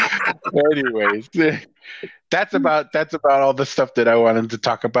 Anyways, that's about all the stuff that I wanted to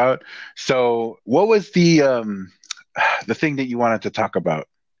talk about. So, what was the thing that you wanted to talk about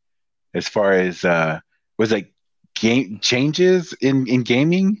as far as was like game changes in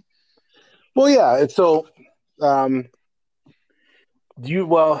gaming? Well, yeah. And so, um, you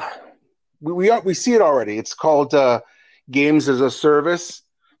well, we see it already. It's called games as a service.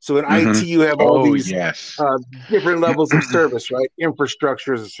 So in IT, Mm-hmm. you have all Oh these yes. uh, different levels of service, right?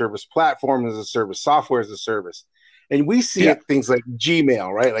 Infrastructure as a service, platform as a service, software as a service. And we see Yeah. it things like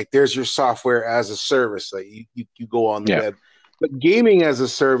Gmail, right? Like there's your software as a service. Like you go on the Yeah. web. But gaming as a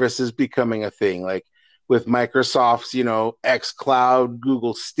service is becoming a thing. Like with Microsoft's, X Cloud,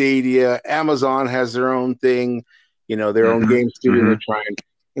 Google Stadia, Amazon has their own thing, their own Mm-hmm. game studio Mm-hmm. they're trying.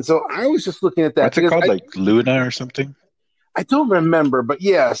 And so I was just looking at that What's it because called? Like Luna or something? I don't remember, but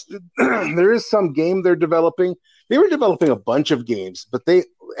yes, there is some game they're developing. They were developing a bunch of games, but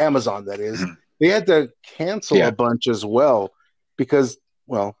Amazon, that is, Mhm. they had to cancel a Yeah. bunch as well because,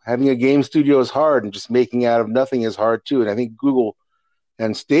 well, having a game studio is hard and just making out of nothing is hard too. And I think Google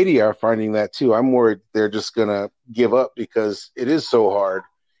and Stadia are finding that too. I'm worried they're just going to give up because it is so hard,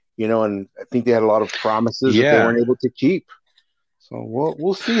 and I think they had a lot of promises that they Yeah. weren't able to keep. So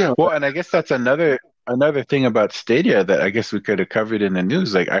we'll see how Well, that. and I guess that's another thing about Stadia that I guess we could have covered in the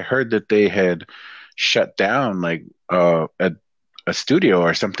news. Like I heard that they had shut down like a studio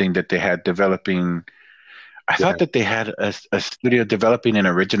or something that they had developing. I thought Yeah. that they had a studio developing an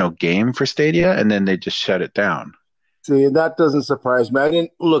original game for Stadia, and then they just shut it down. See, that doesn't surprise me. I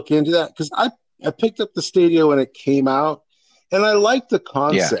didn't look into that because I picked up the Stadia when it came out, and I liked the Yeah.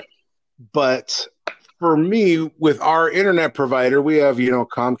 concept. But for me, with our internet provider, we have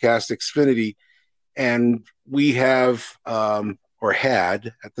Comcast Xfinity, and we have or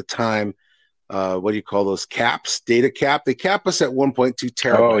had at the time, what do you call those caps? Data cap. They cap us at 1.2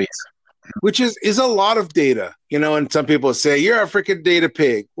 Oh yeah. terabytes, which is a lot of data, and some people say you're a freaking data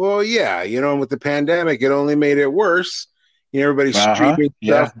pig. Well, yeah, and with the pandemic, it only made it worse. Everybody's Uh-huh. streaming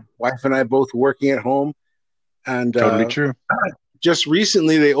Yeah. stuff. Wife and I both working at home, and Totally true. just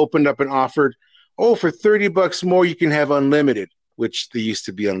recently they opened up and offered, oh, for $30 more you can have unlimited, which they used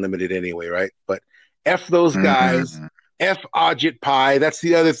to be unlimited anyway, right? But F those guys, Mm. F Ajit Pai. That's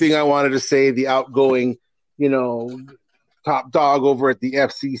the other thing I wanted to say. The outgoing, you know, top dog over at the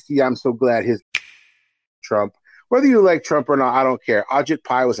FCC. I'm so glad his Trump. Whether you like Trump or not, I don't care. Ajit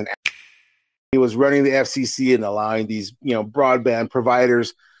Pai was he was running the FCC and allowing these, broadband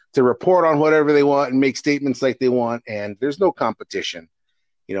providers to report on whatever they want and make statements like they want, and there's no competition.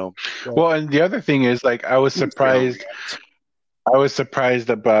 So Well, and the other thing is, like, please get on that. I was surprised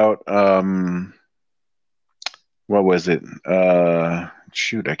about what was it?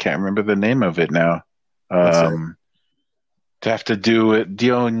 Shoot, I can't remember the name of it now. What's that? Um, to have to do it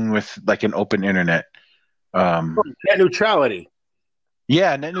dealing with like an open internet. Net neutrality.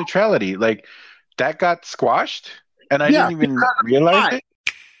 Yeah, net neutrality. Like that got squashed, and I Yeah, didn't even realize it.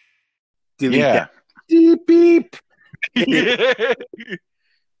 delete Yeah. that. Beep beep. Yeah.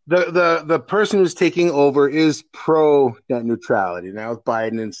 The person who's taking over is pro net neutrality now with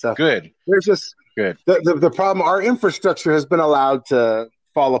Biden and stuff. Good. There's just Good. the problem. Our infrastructure has been allowed to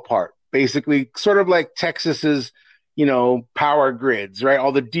fall apart, basically, sort of like Texas's, power grids, right?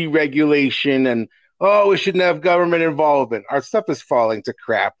 All the deregulation and we shouldn't have government involvement. Our stuff is falling to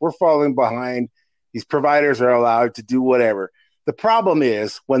crap. We're falling behind. These providers are allowed to do whatever. The problem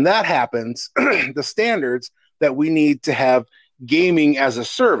is when that happens, the standards that we need to have gaming as a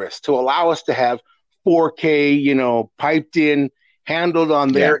service to allow us to have 4K, piped in, handled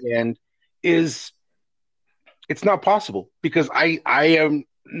on their end it's not possible because I am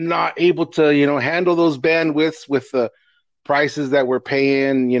not able to, handle those bandwidths with the prices that we're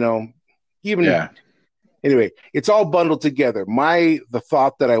paying, even anyway, it's all bundled together. The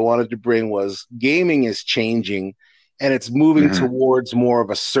thought that I wanted to bring was gaming is changing and it's moving towards more of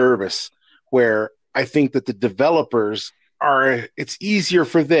a service where I think that the developers it's easier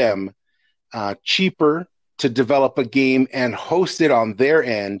for them, cheaper to develop a game and host it on their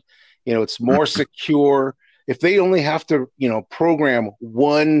end. It's more secure. If they only have to, program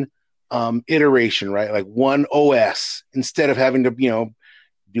one iteration, right? Like one OS instead of having to,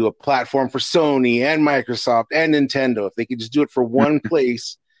 do a platform for Sony and Microsoft and Nintendo. If they could just do it for one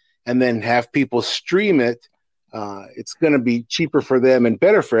place and then have people stream it, it's going to be cheaper for them and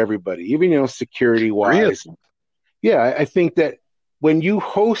better for everybody, even, security wise. Really? Yeah, I think that when you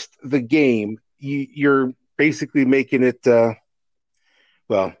host the game, you're basically making it,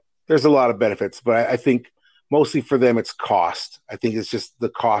 well, there's a lot of benefits, but I think mostly for them, it's cost. I think it's just the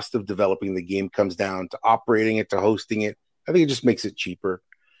cost of developing the game comes down to operating it, to hosting it. I think it just makes it cheaper.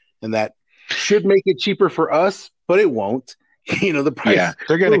 And that should make it cheaper for us, but it won't. The price. Yeah,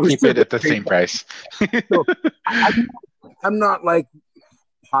 they're going to keep it at the same price. So I'm not like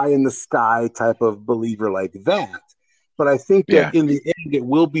pie in the sky type of believer like that. But I think that in the end, it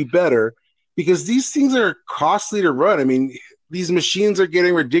will be better because these things are costly to run. I mean, these machines are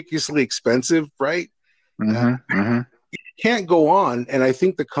getting ridiculously expensive, right? You can't go on. And I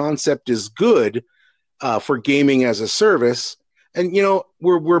think the concept is good for gaming as a service. And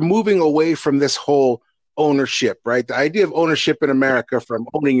we're moving away from this whole ownership, right? The idea of ownership in America, from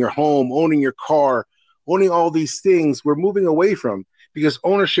owning your home, owning your car, owning all these things, we're moving away from, because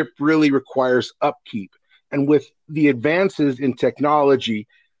ownership really requires upkeep. And with the advances in technology,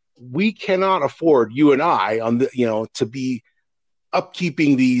 we cannot afford, you and I, to be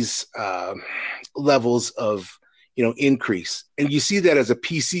upkeeping these levels of increase. And you see that as a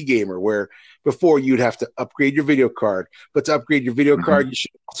PC gamer, where before you'd have to upgrade your video card, but to upgrade your video card, you should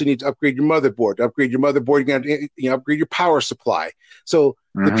also need to upgrade your motherboard. To upgrade your motherboard, you got to upgrade your power supply. So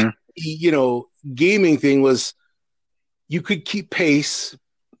the gaming thing was, you could keep pace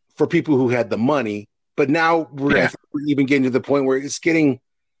for people who had the money, but now we're even getting to the point where it's getting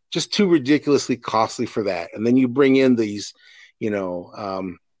just too ridiculously costly for that. And then you bring in these,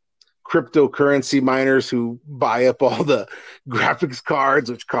 cryptocurrency miners who buy up all the graphics cards,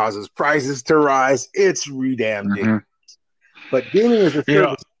 which causes prices to rise. It's damn ridiculous. But gaming as a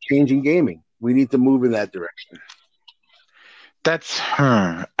service is changing gaming. We need to move in that direction. That's,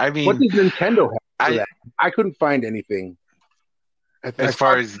 I mean, what does Nintendo have for that? I couldn't find anything. As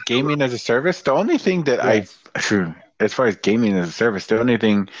far as gaming as a service, the only thing that as far as gaming as a service, the only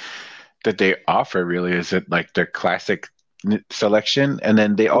thing that they offer really is that, like, their classic selection, and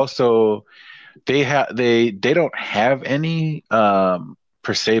then they also they don't have any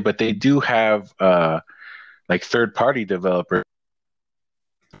per se, but they do have like third-party developers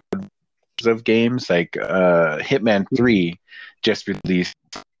of games, like Hitman 3 just released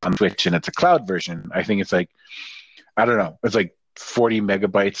on Switch, and it's a cloud version. I think it's like, I don't know, it's like 40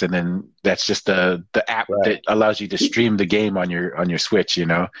 megabytes, and then that's just the app that allows you to stream the game on your Switch,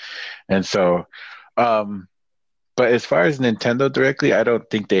 and so but as far as Nintendo directly, I don't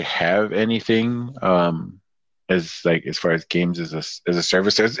think they have anything as far as games as a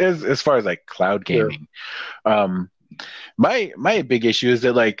service, as far as like cloud gaming. My big issue is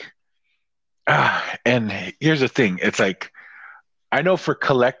that, like, and here's the thing, it's like, I know for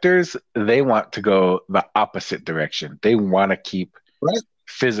collectors, they want to go the opposite direction. They want to keep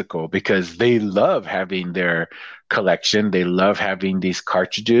physical, because they love having their collection. They love having these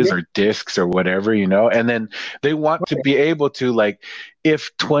cartridges or discs or whatever, and then they want to be able to, like,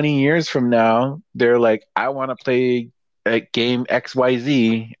 if 20 years from now, they're like, I want to play a game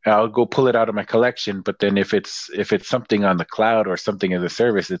XYZ, I'll go pull it out of my collection. But then if it's something on the cloud or something as a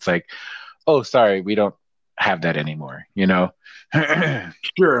service, it's like, oh, sorry, we don't have that anymore,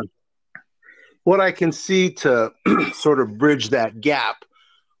 Sure. What I can see to sort of bridge that gap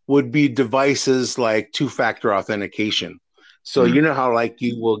would be devices like two-factor authentication. So you know how, like,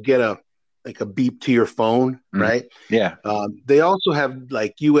 you will get a beep to your phone, right? Yeah. They also have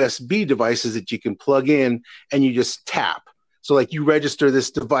like USB devices that you can plug in and you just tap. So, like, you register this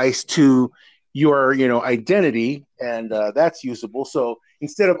device to your identity, and that's usable. So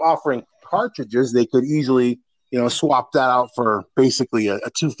instead of offering cartridges, they could easily swap that out for basically a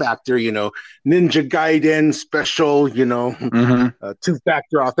two-factor, Ninja Gaiden special, a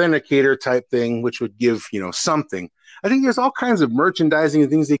two-factor authenticator type thing, which would give, something. I think there's all kinds of merchandising and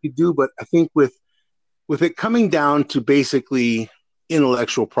things they could do, but I think with it coming down to basically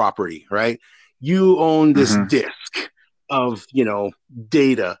intellectual property, right? You own this disk of,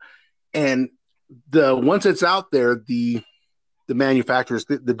 data, and once it's out there, the manufacturers,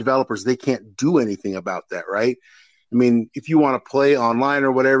 the developers, they can't do anything about that, right? I mean, if you want to play online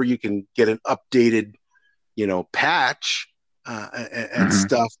or whatever, you can get an updated, patch and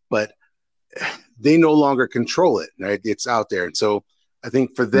stuff, but they no longer control it, right? It's out there. And so I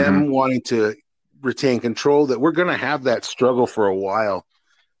think for them wanting to retain control, that we're going to have that struggle for a while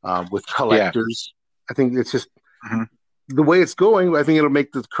with collectors. I think it's just the way it's going. I think it'll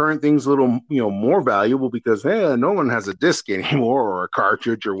make the current things a little, more valuable, because no one has a disc anymore or a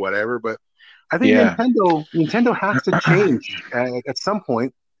cartridge or whatever. But I think Nintendo has to change at some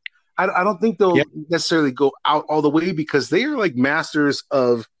point. I don't think they'll necessarily go out all the way, because they are like masters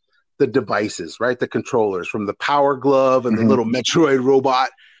of the devices, right? The controllers, from the Power Glove and the little Metroid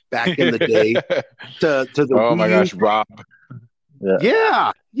robot back in the day to the Wii. My gosh, Rob.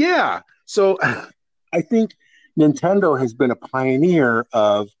 Yeah. So I think Nintendo has been a pioneer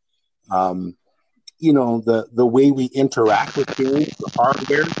of, the way we interact with games, the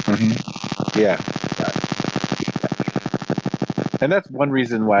hardware. Yeah. And that's one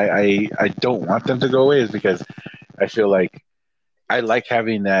reason why I don't want them to go away, is because I feel like I like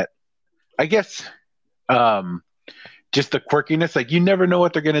having that, I guess, just the quirkiness. Like, you never know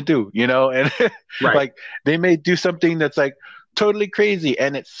what they're going to do, and like, they may do something that's like totally crazy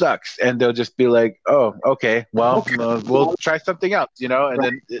and it sucks, and they'll just be like, oh, okay, well, we'll try something else, and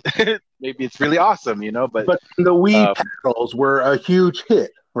then maybe it's really awesome, but But the Wii um, paddles were a huge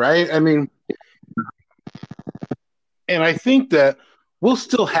hit, right? I mean, and I think that we'll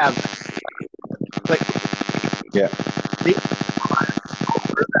still have like yeah,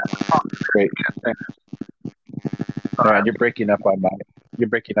 great. Man, you're breaking up on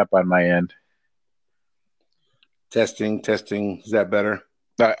my end. testing. Is that better?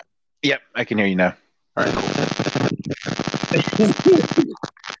 uh, yep, I can hear you now. All right.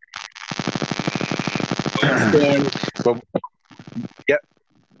 But, yep.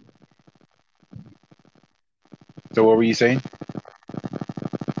 So what were you saying?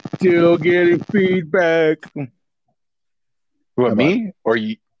 Still getting feedback. What, me or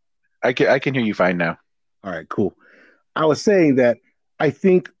you? I can hear you fine now. All right, cool. I was saying that I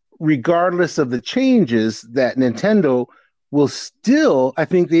think regardless of the changes that Nintendo will still, I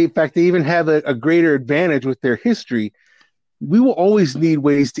think in fact they even have a greater advantage with their history. We will always need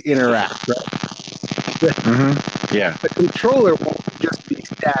ways to interact, right? Mm-hmm. Yeah. The controller won't just be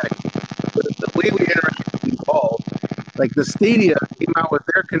static. The way we interact will evolve. Like the Stadia came out with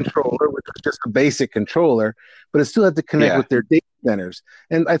their controller, which was just a basic controller, but it still had to connect with their data centers.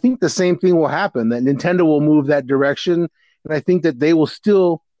 And I think the same thing will happen, that Nintendo will move that direction. And I think that they will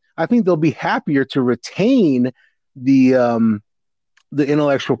still, I think they'll be happier to retain the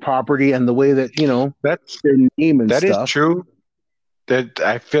intellectual property and the way that, that's their name and that stuff. is true. That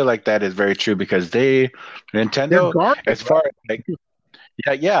I feel like that is very true because Nintendo, as far as like,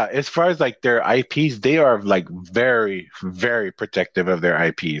 yeah, as far as like their IPs, they are like very, very protective of their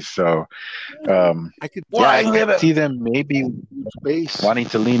IPs. So, I could see them maybe wanting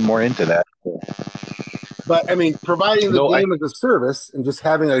to lean more into that. But I mean, providing the game as a service and just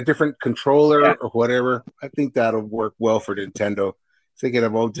having a different controller or whatever, I think that'll work well for Nintendo. So they can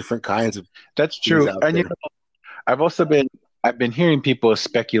have all different kinds of. That's true, and I've been hearing people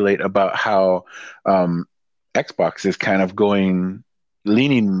speculate about how Xbox is kind of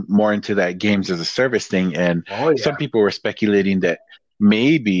leaning more into that games as a service thing, and some people were speculating that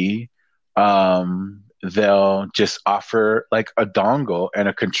maybe they'll just offer like a dongle and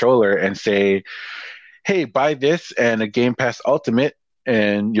a controller and say, hey, buy this and a Game Pass Ultimate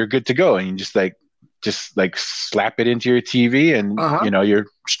and you're good to go, and you just slap it into your TV and you're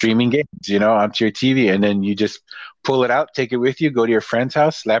streaming games onto your TV, and then you just pull it out, take it with you, go to your friend's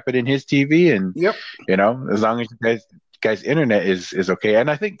house, slap it in his TV, and as long as you guys internet is okay.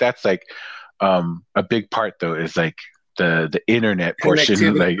 And I think that's like a big part though, is like the internet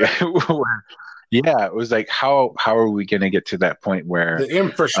portion, like yeah, it was like how are we going to get to that point where the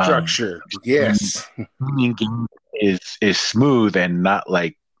infrastructure streaming game is smooth and not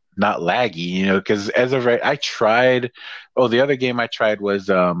laggy, because as of right, I tried. Oh, the other game I tried was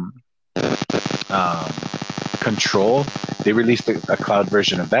Control. They released a cloud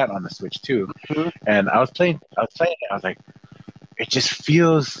version of that on the Switch too, and I was playing it. I was like, it just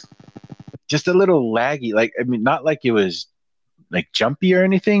feels just a little laggy. Like, I mean, not like it was like jumpy or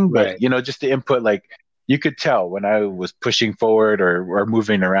anything, but just the input, like you could tell when I was pushing forward or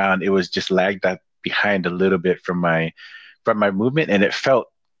moving around, it was just lagged that behind a little bit from my movement, and it felt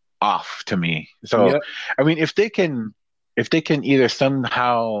off to me. So I mean, if they can either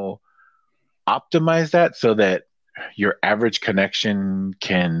somehow optimize that so that your average connection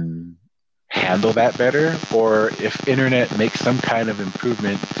can handle that better, or if internet makes some kind of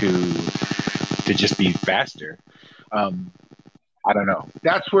improvement to just be faster, I don't know.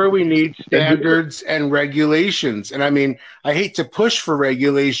 That's where we need standards and regulations. And I mean, I hate to push for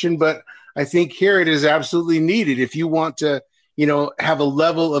regulation, but I think here it is absolutely needed. If you want to, have a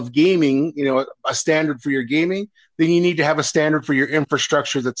level of gaming, a standard for your gaming, then you need to have a standard for your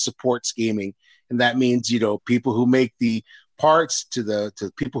infrastructure that supports gaming. And that means, people who make the parts to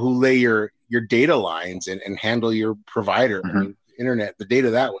people who lay your data lines and handle your provider, I mean, internet, the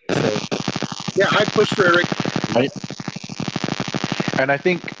data that way. So, yeah, I push for it. And I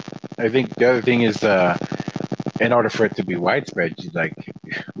think the other thing is, in order for it to be widespread,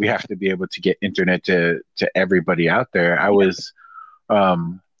 we have to be able to get internet to everybody out there. I was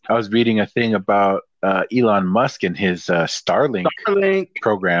reading a thing about Elon Musk and his Starlink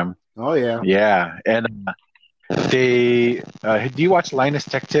program. Oh yeah, and they do you watch Linus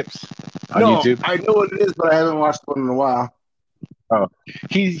Tech Tips on YouTube? I know what it is, but I haven't watched one in a while. Oh,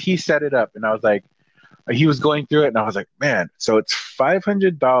 he set it up, and I was like, he was going through it, and I was like, man, so it's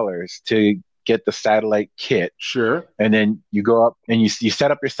 $500 to get the satellite kit. Sure. And then you go up and you set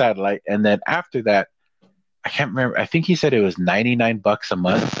up your satellite, and then after that, I can't remember. I think he said it was $99 a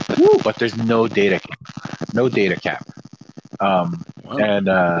month, but there's no data cap. Wow.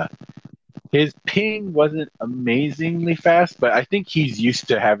 And his ping wasn't amazingly fast, but I think he's used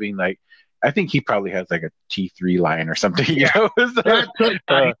to having like, I think he probably has like a T3 line or something, you Yeah. know? So,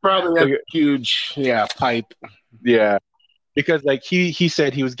 He probably has like, a huge, pipe. yeah, because like he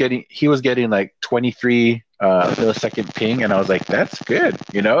said he was getting like 23 millisecond ping, and I was like, that's good,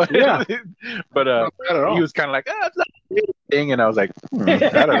 you know. Yeah. But Not bad at he all. was kind of like, it's not a great thing, and I was like,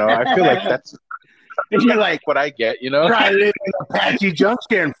 I don't know. I feel like that's And you're like, what I get, you know. try living in Apache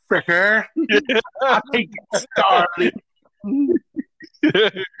Junction, fricker. I'll take it, Starling.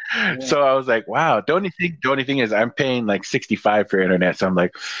 So I was like, wow. The only thing is I'm paying like 65 for internet. So I'm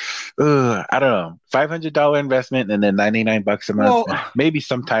like, ugh, I don't know. $500 investment and then $99 a month. Well, Maybe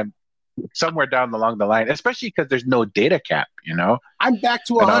sometime somewhere down along the line, especially because there's no data cap, you know? I'm back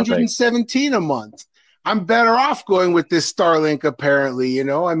to And I was like, 117 a month. I'm better off going with this Starlink, apparently.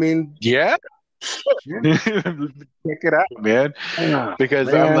 I mean, yeah. yeah. Check it out, man. Oh, Because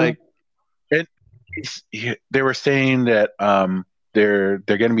I'm man. like, it, they were saying that they're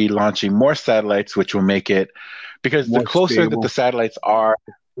going to be launching more satellites, which will make it, because the More closer that the stable. satellites are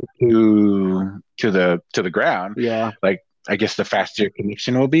to the ground, Yeah. like I guess the faster your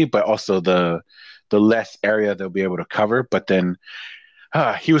connection will be, but also the less area they'll be able to cover. But then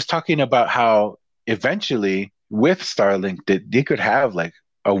he was talking about how eventually with Starlink that they could have like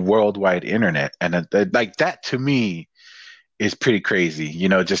a worldwide internet, and like that to me is pretty crazy, you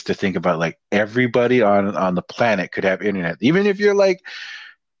know, just to think about like everybody on the planet could have internet, even if you're like,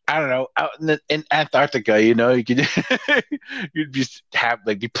 I don't know, out in Antarctica, you know, you could you'd just have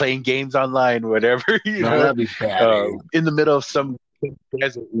like be playing games online, whatever, you No, know, that'd be bad. in the middle of some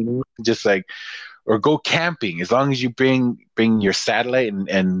desert, you know, just like, or go camping. As long as you bring your satellite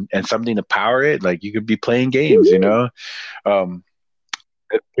and something to power it, like you could be playing games, you know. Um,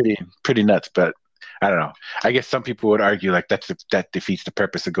 it's pretty nuts, but I don't know. I guess some people would argue like that defeats the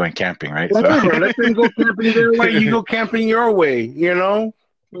purpose of going camping, right? So Whatever. Let them go camping their way. You go camping your way,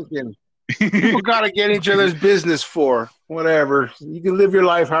 Listen, people got to get each other's business for whatever. You can live your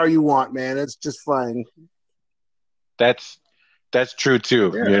life how you want, man. It's just fine. that's that's true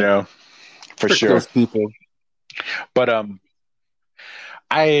too, Yeah. you know, for Frick sure. those people. But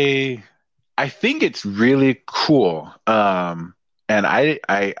I I think it's really cool. And I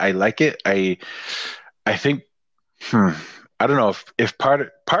like it. I think hmm, I don't know if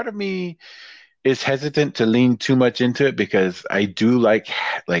part of me is hesitant to lean too much into it because I do like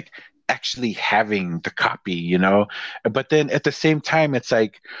actually having the copy, you know. But then at the same time, it's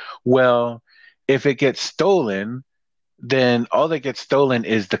like, well, if it gets stolen, then all that gets stolen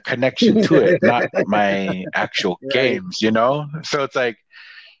is the connection to it, not my actual Right. games, you know. So it's like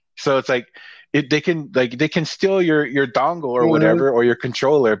they can steal your dongle or Mhm. whatever or your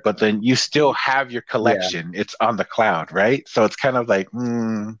controller, but then you still have your Yeah. collection. It's on the cloud, right? So it's kind of like,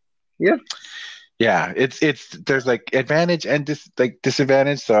 Yeah. yeah, it's there's like advantage and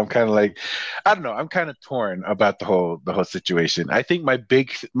disadvantage. So I'm kind of like, I don't know. I'm kind of torn about the whole situation. I think my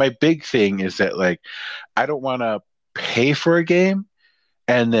big thing is that like I don't want to pay for a game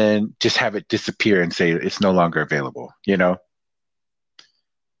and then just have it disappear and say it's no longer available. You know,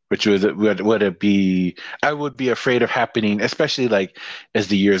 which would it be? I would be afraid of happening, especially like as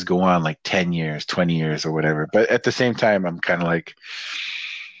the years go on, like 10 years, 20 years, or whatever. But at the same time, I'm kind of like,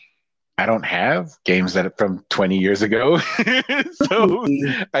 I don't have games that are from 20 years ago. So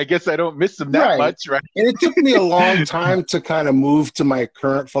I guess I don't miss them that Right. much, right? And it took me a long time to kind of move to my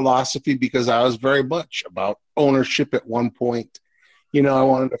current philosophy because I was very much about ownership at one point. I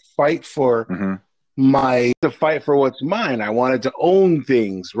wanted to fight for Hmm. what's mine. I wanted to own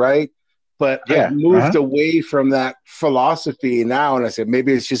things, right? But I've Yeah. moved Uh-huh. away from that philosophy now, and I said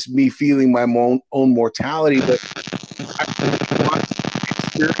maybe it's just me feeling my own mortality. But I want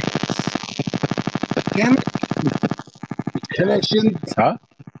to experience. Damn it, connection. Huh?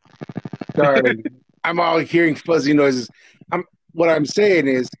 Sorry, I'm all hearing fuzzy noises. What I'm saying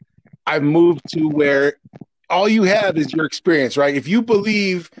is, I've moved to where all you have is your experience, right? If you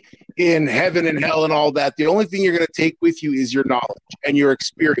believe in heaven and hell and all that, the only thing you're going to take with you is your knowledge and your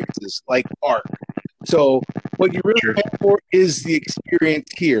experiences, like art. So what you really Sure. pay for is the experience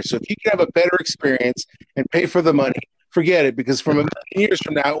here. So if you can have a better experience and pay for the money, forget it, because from a million years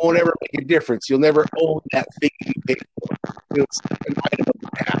from now, it won't ever make a difference. You'll never own that thing you paid for. It's an item of the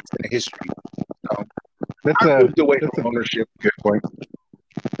past and a history. So That's I've a moved away that's from a ownership. good point.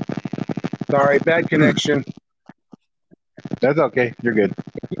 Sorry, bad connection. That's okay. You're good.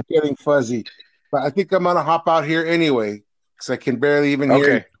 Keep getting fuzzy. But I think I'm gonna hop out here anyway because I can barely even hear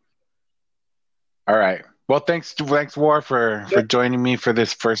you. Okay. All right. Well, thanks, War, for joining me for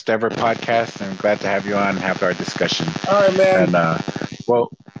this first ever podcast. I'm glad to have you on and have our discussion. All right, man. And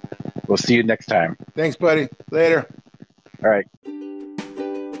well, we'll see you next time. Thanks, buddy. Later. All right.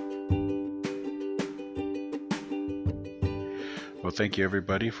 Well, thank you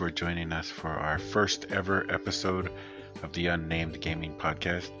everybody for joining us for our first ever episode of the Unnamed Gaming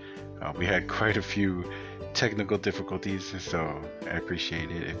Podcast. We had quite a few technical difficulties, so I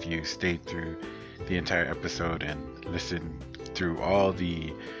appreciate it if you stayed through the entire episode and listened through all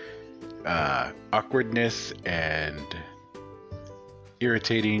the awkwardness and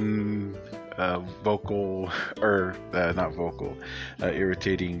irritating vocal or not vocal,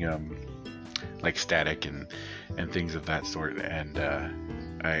 irritating like static and things of that sort. And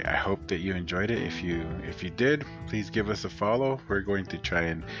I hope that you enjoyed it. If you did, please give us a follow. We're going to try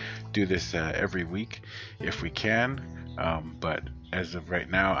and do this every week if we can. But as of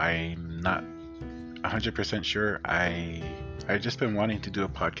right now, I'm not 100% sure. I've just been wanting to do a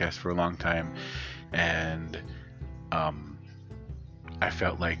podcast for a long time, and I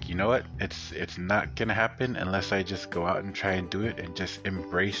felt like, you know what, it's not gonna happen unless I just go out and try and do it and just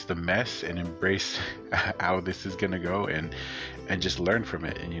embrace the mess and embrace how this is gonna go and just learn from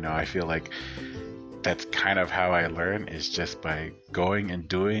it. And I feel like that's kind of how I learn, is just by going and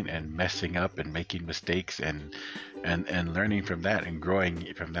doing and messing up and making mistakes and learning from that and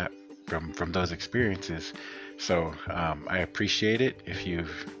growing from that, from those experiences. So I appreciate it if you've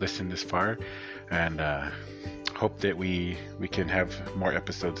listened this far, and hope that we can have more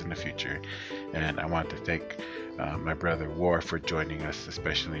episodes in the future. And I want to thank my brother War for joining us,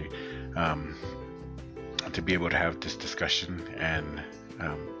 especially to be able to have this discussion, and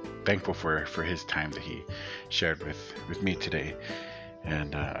thankful for his time that he shared with me today.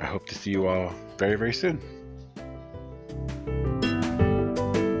 And I hope to see you all very, very soon.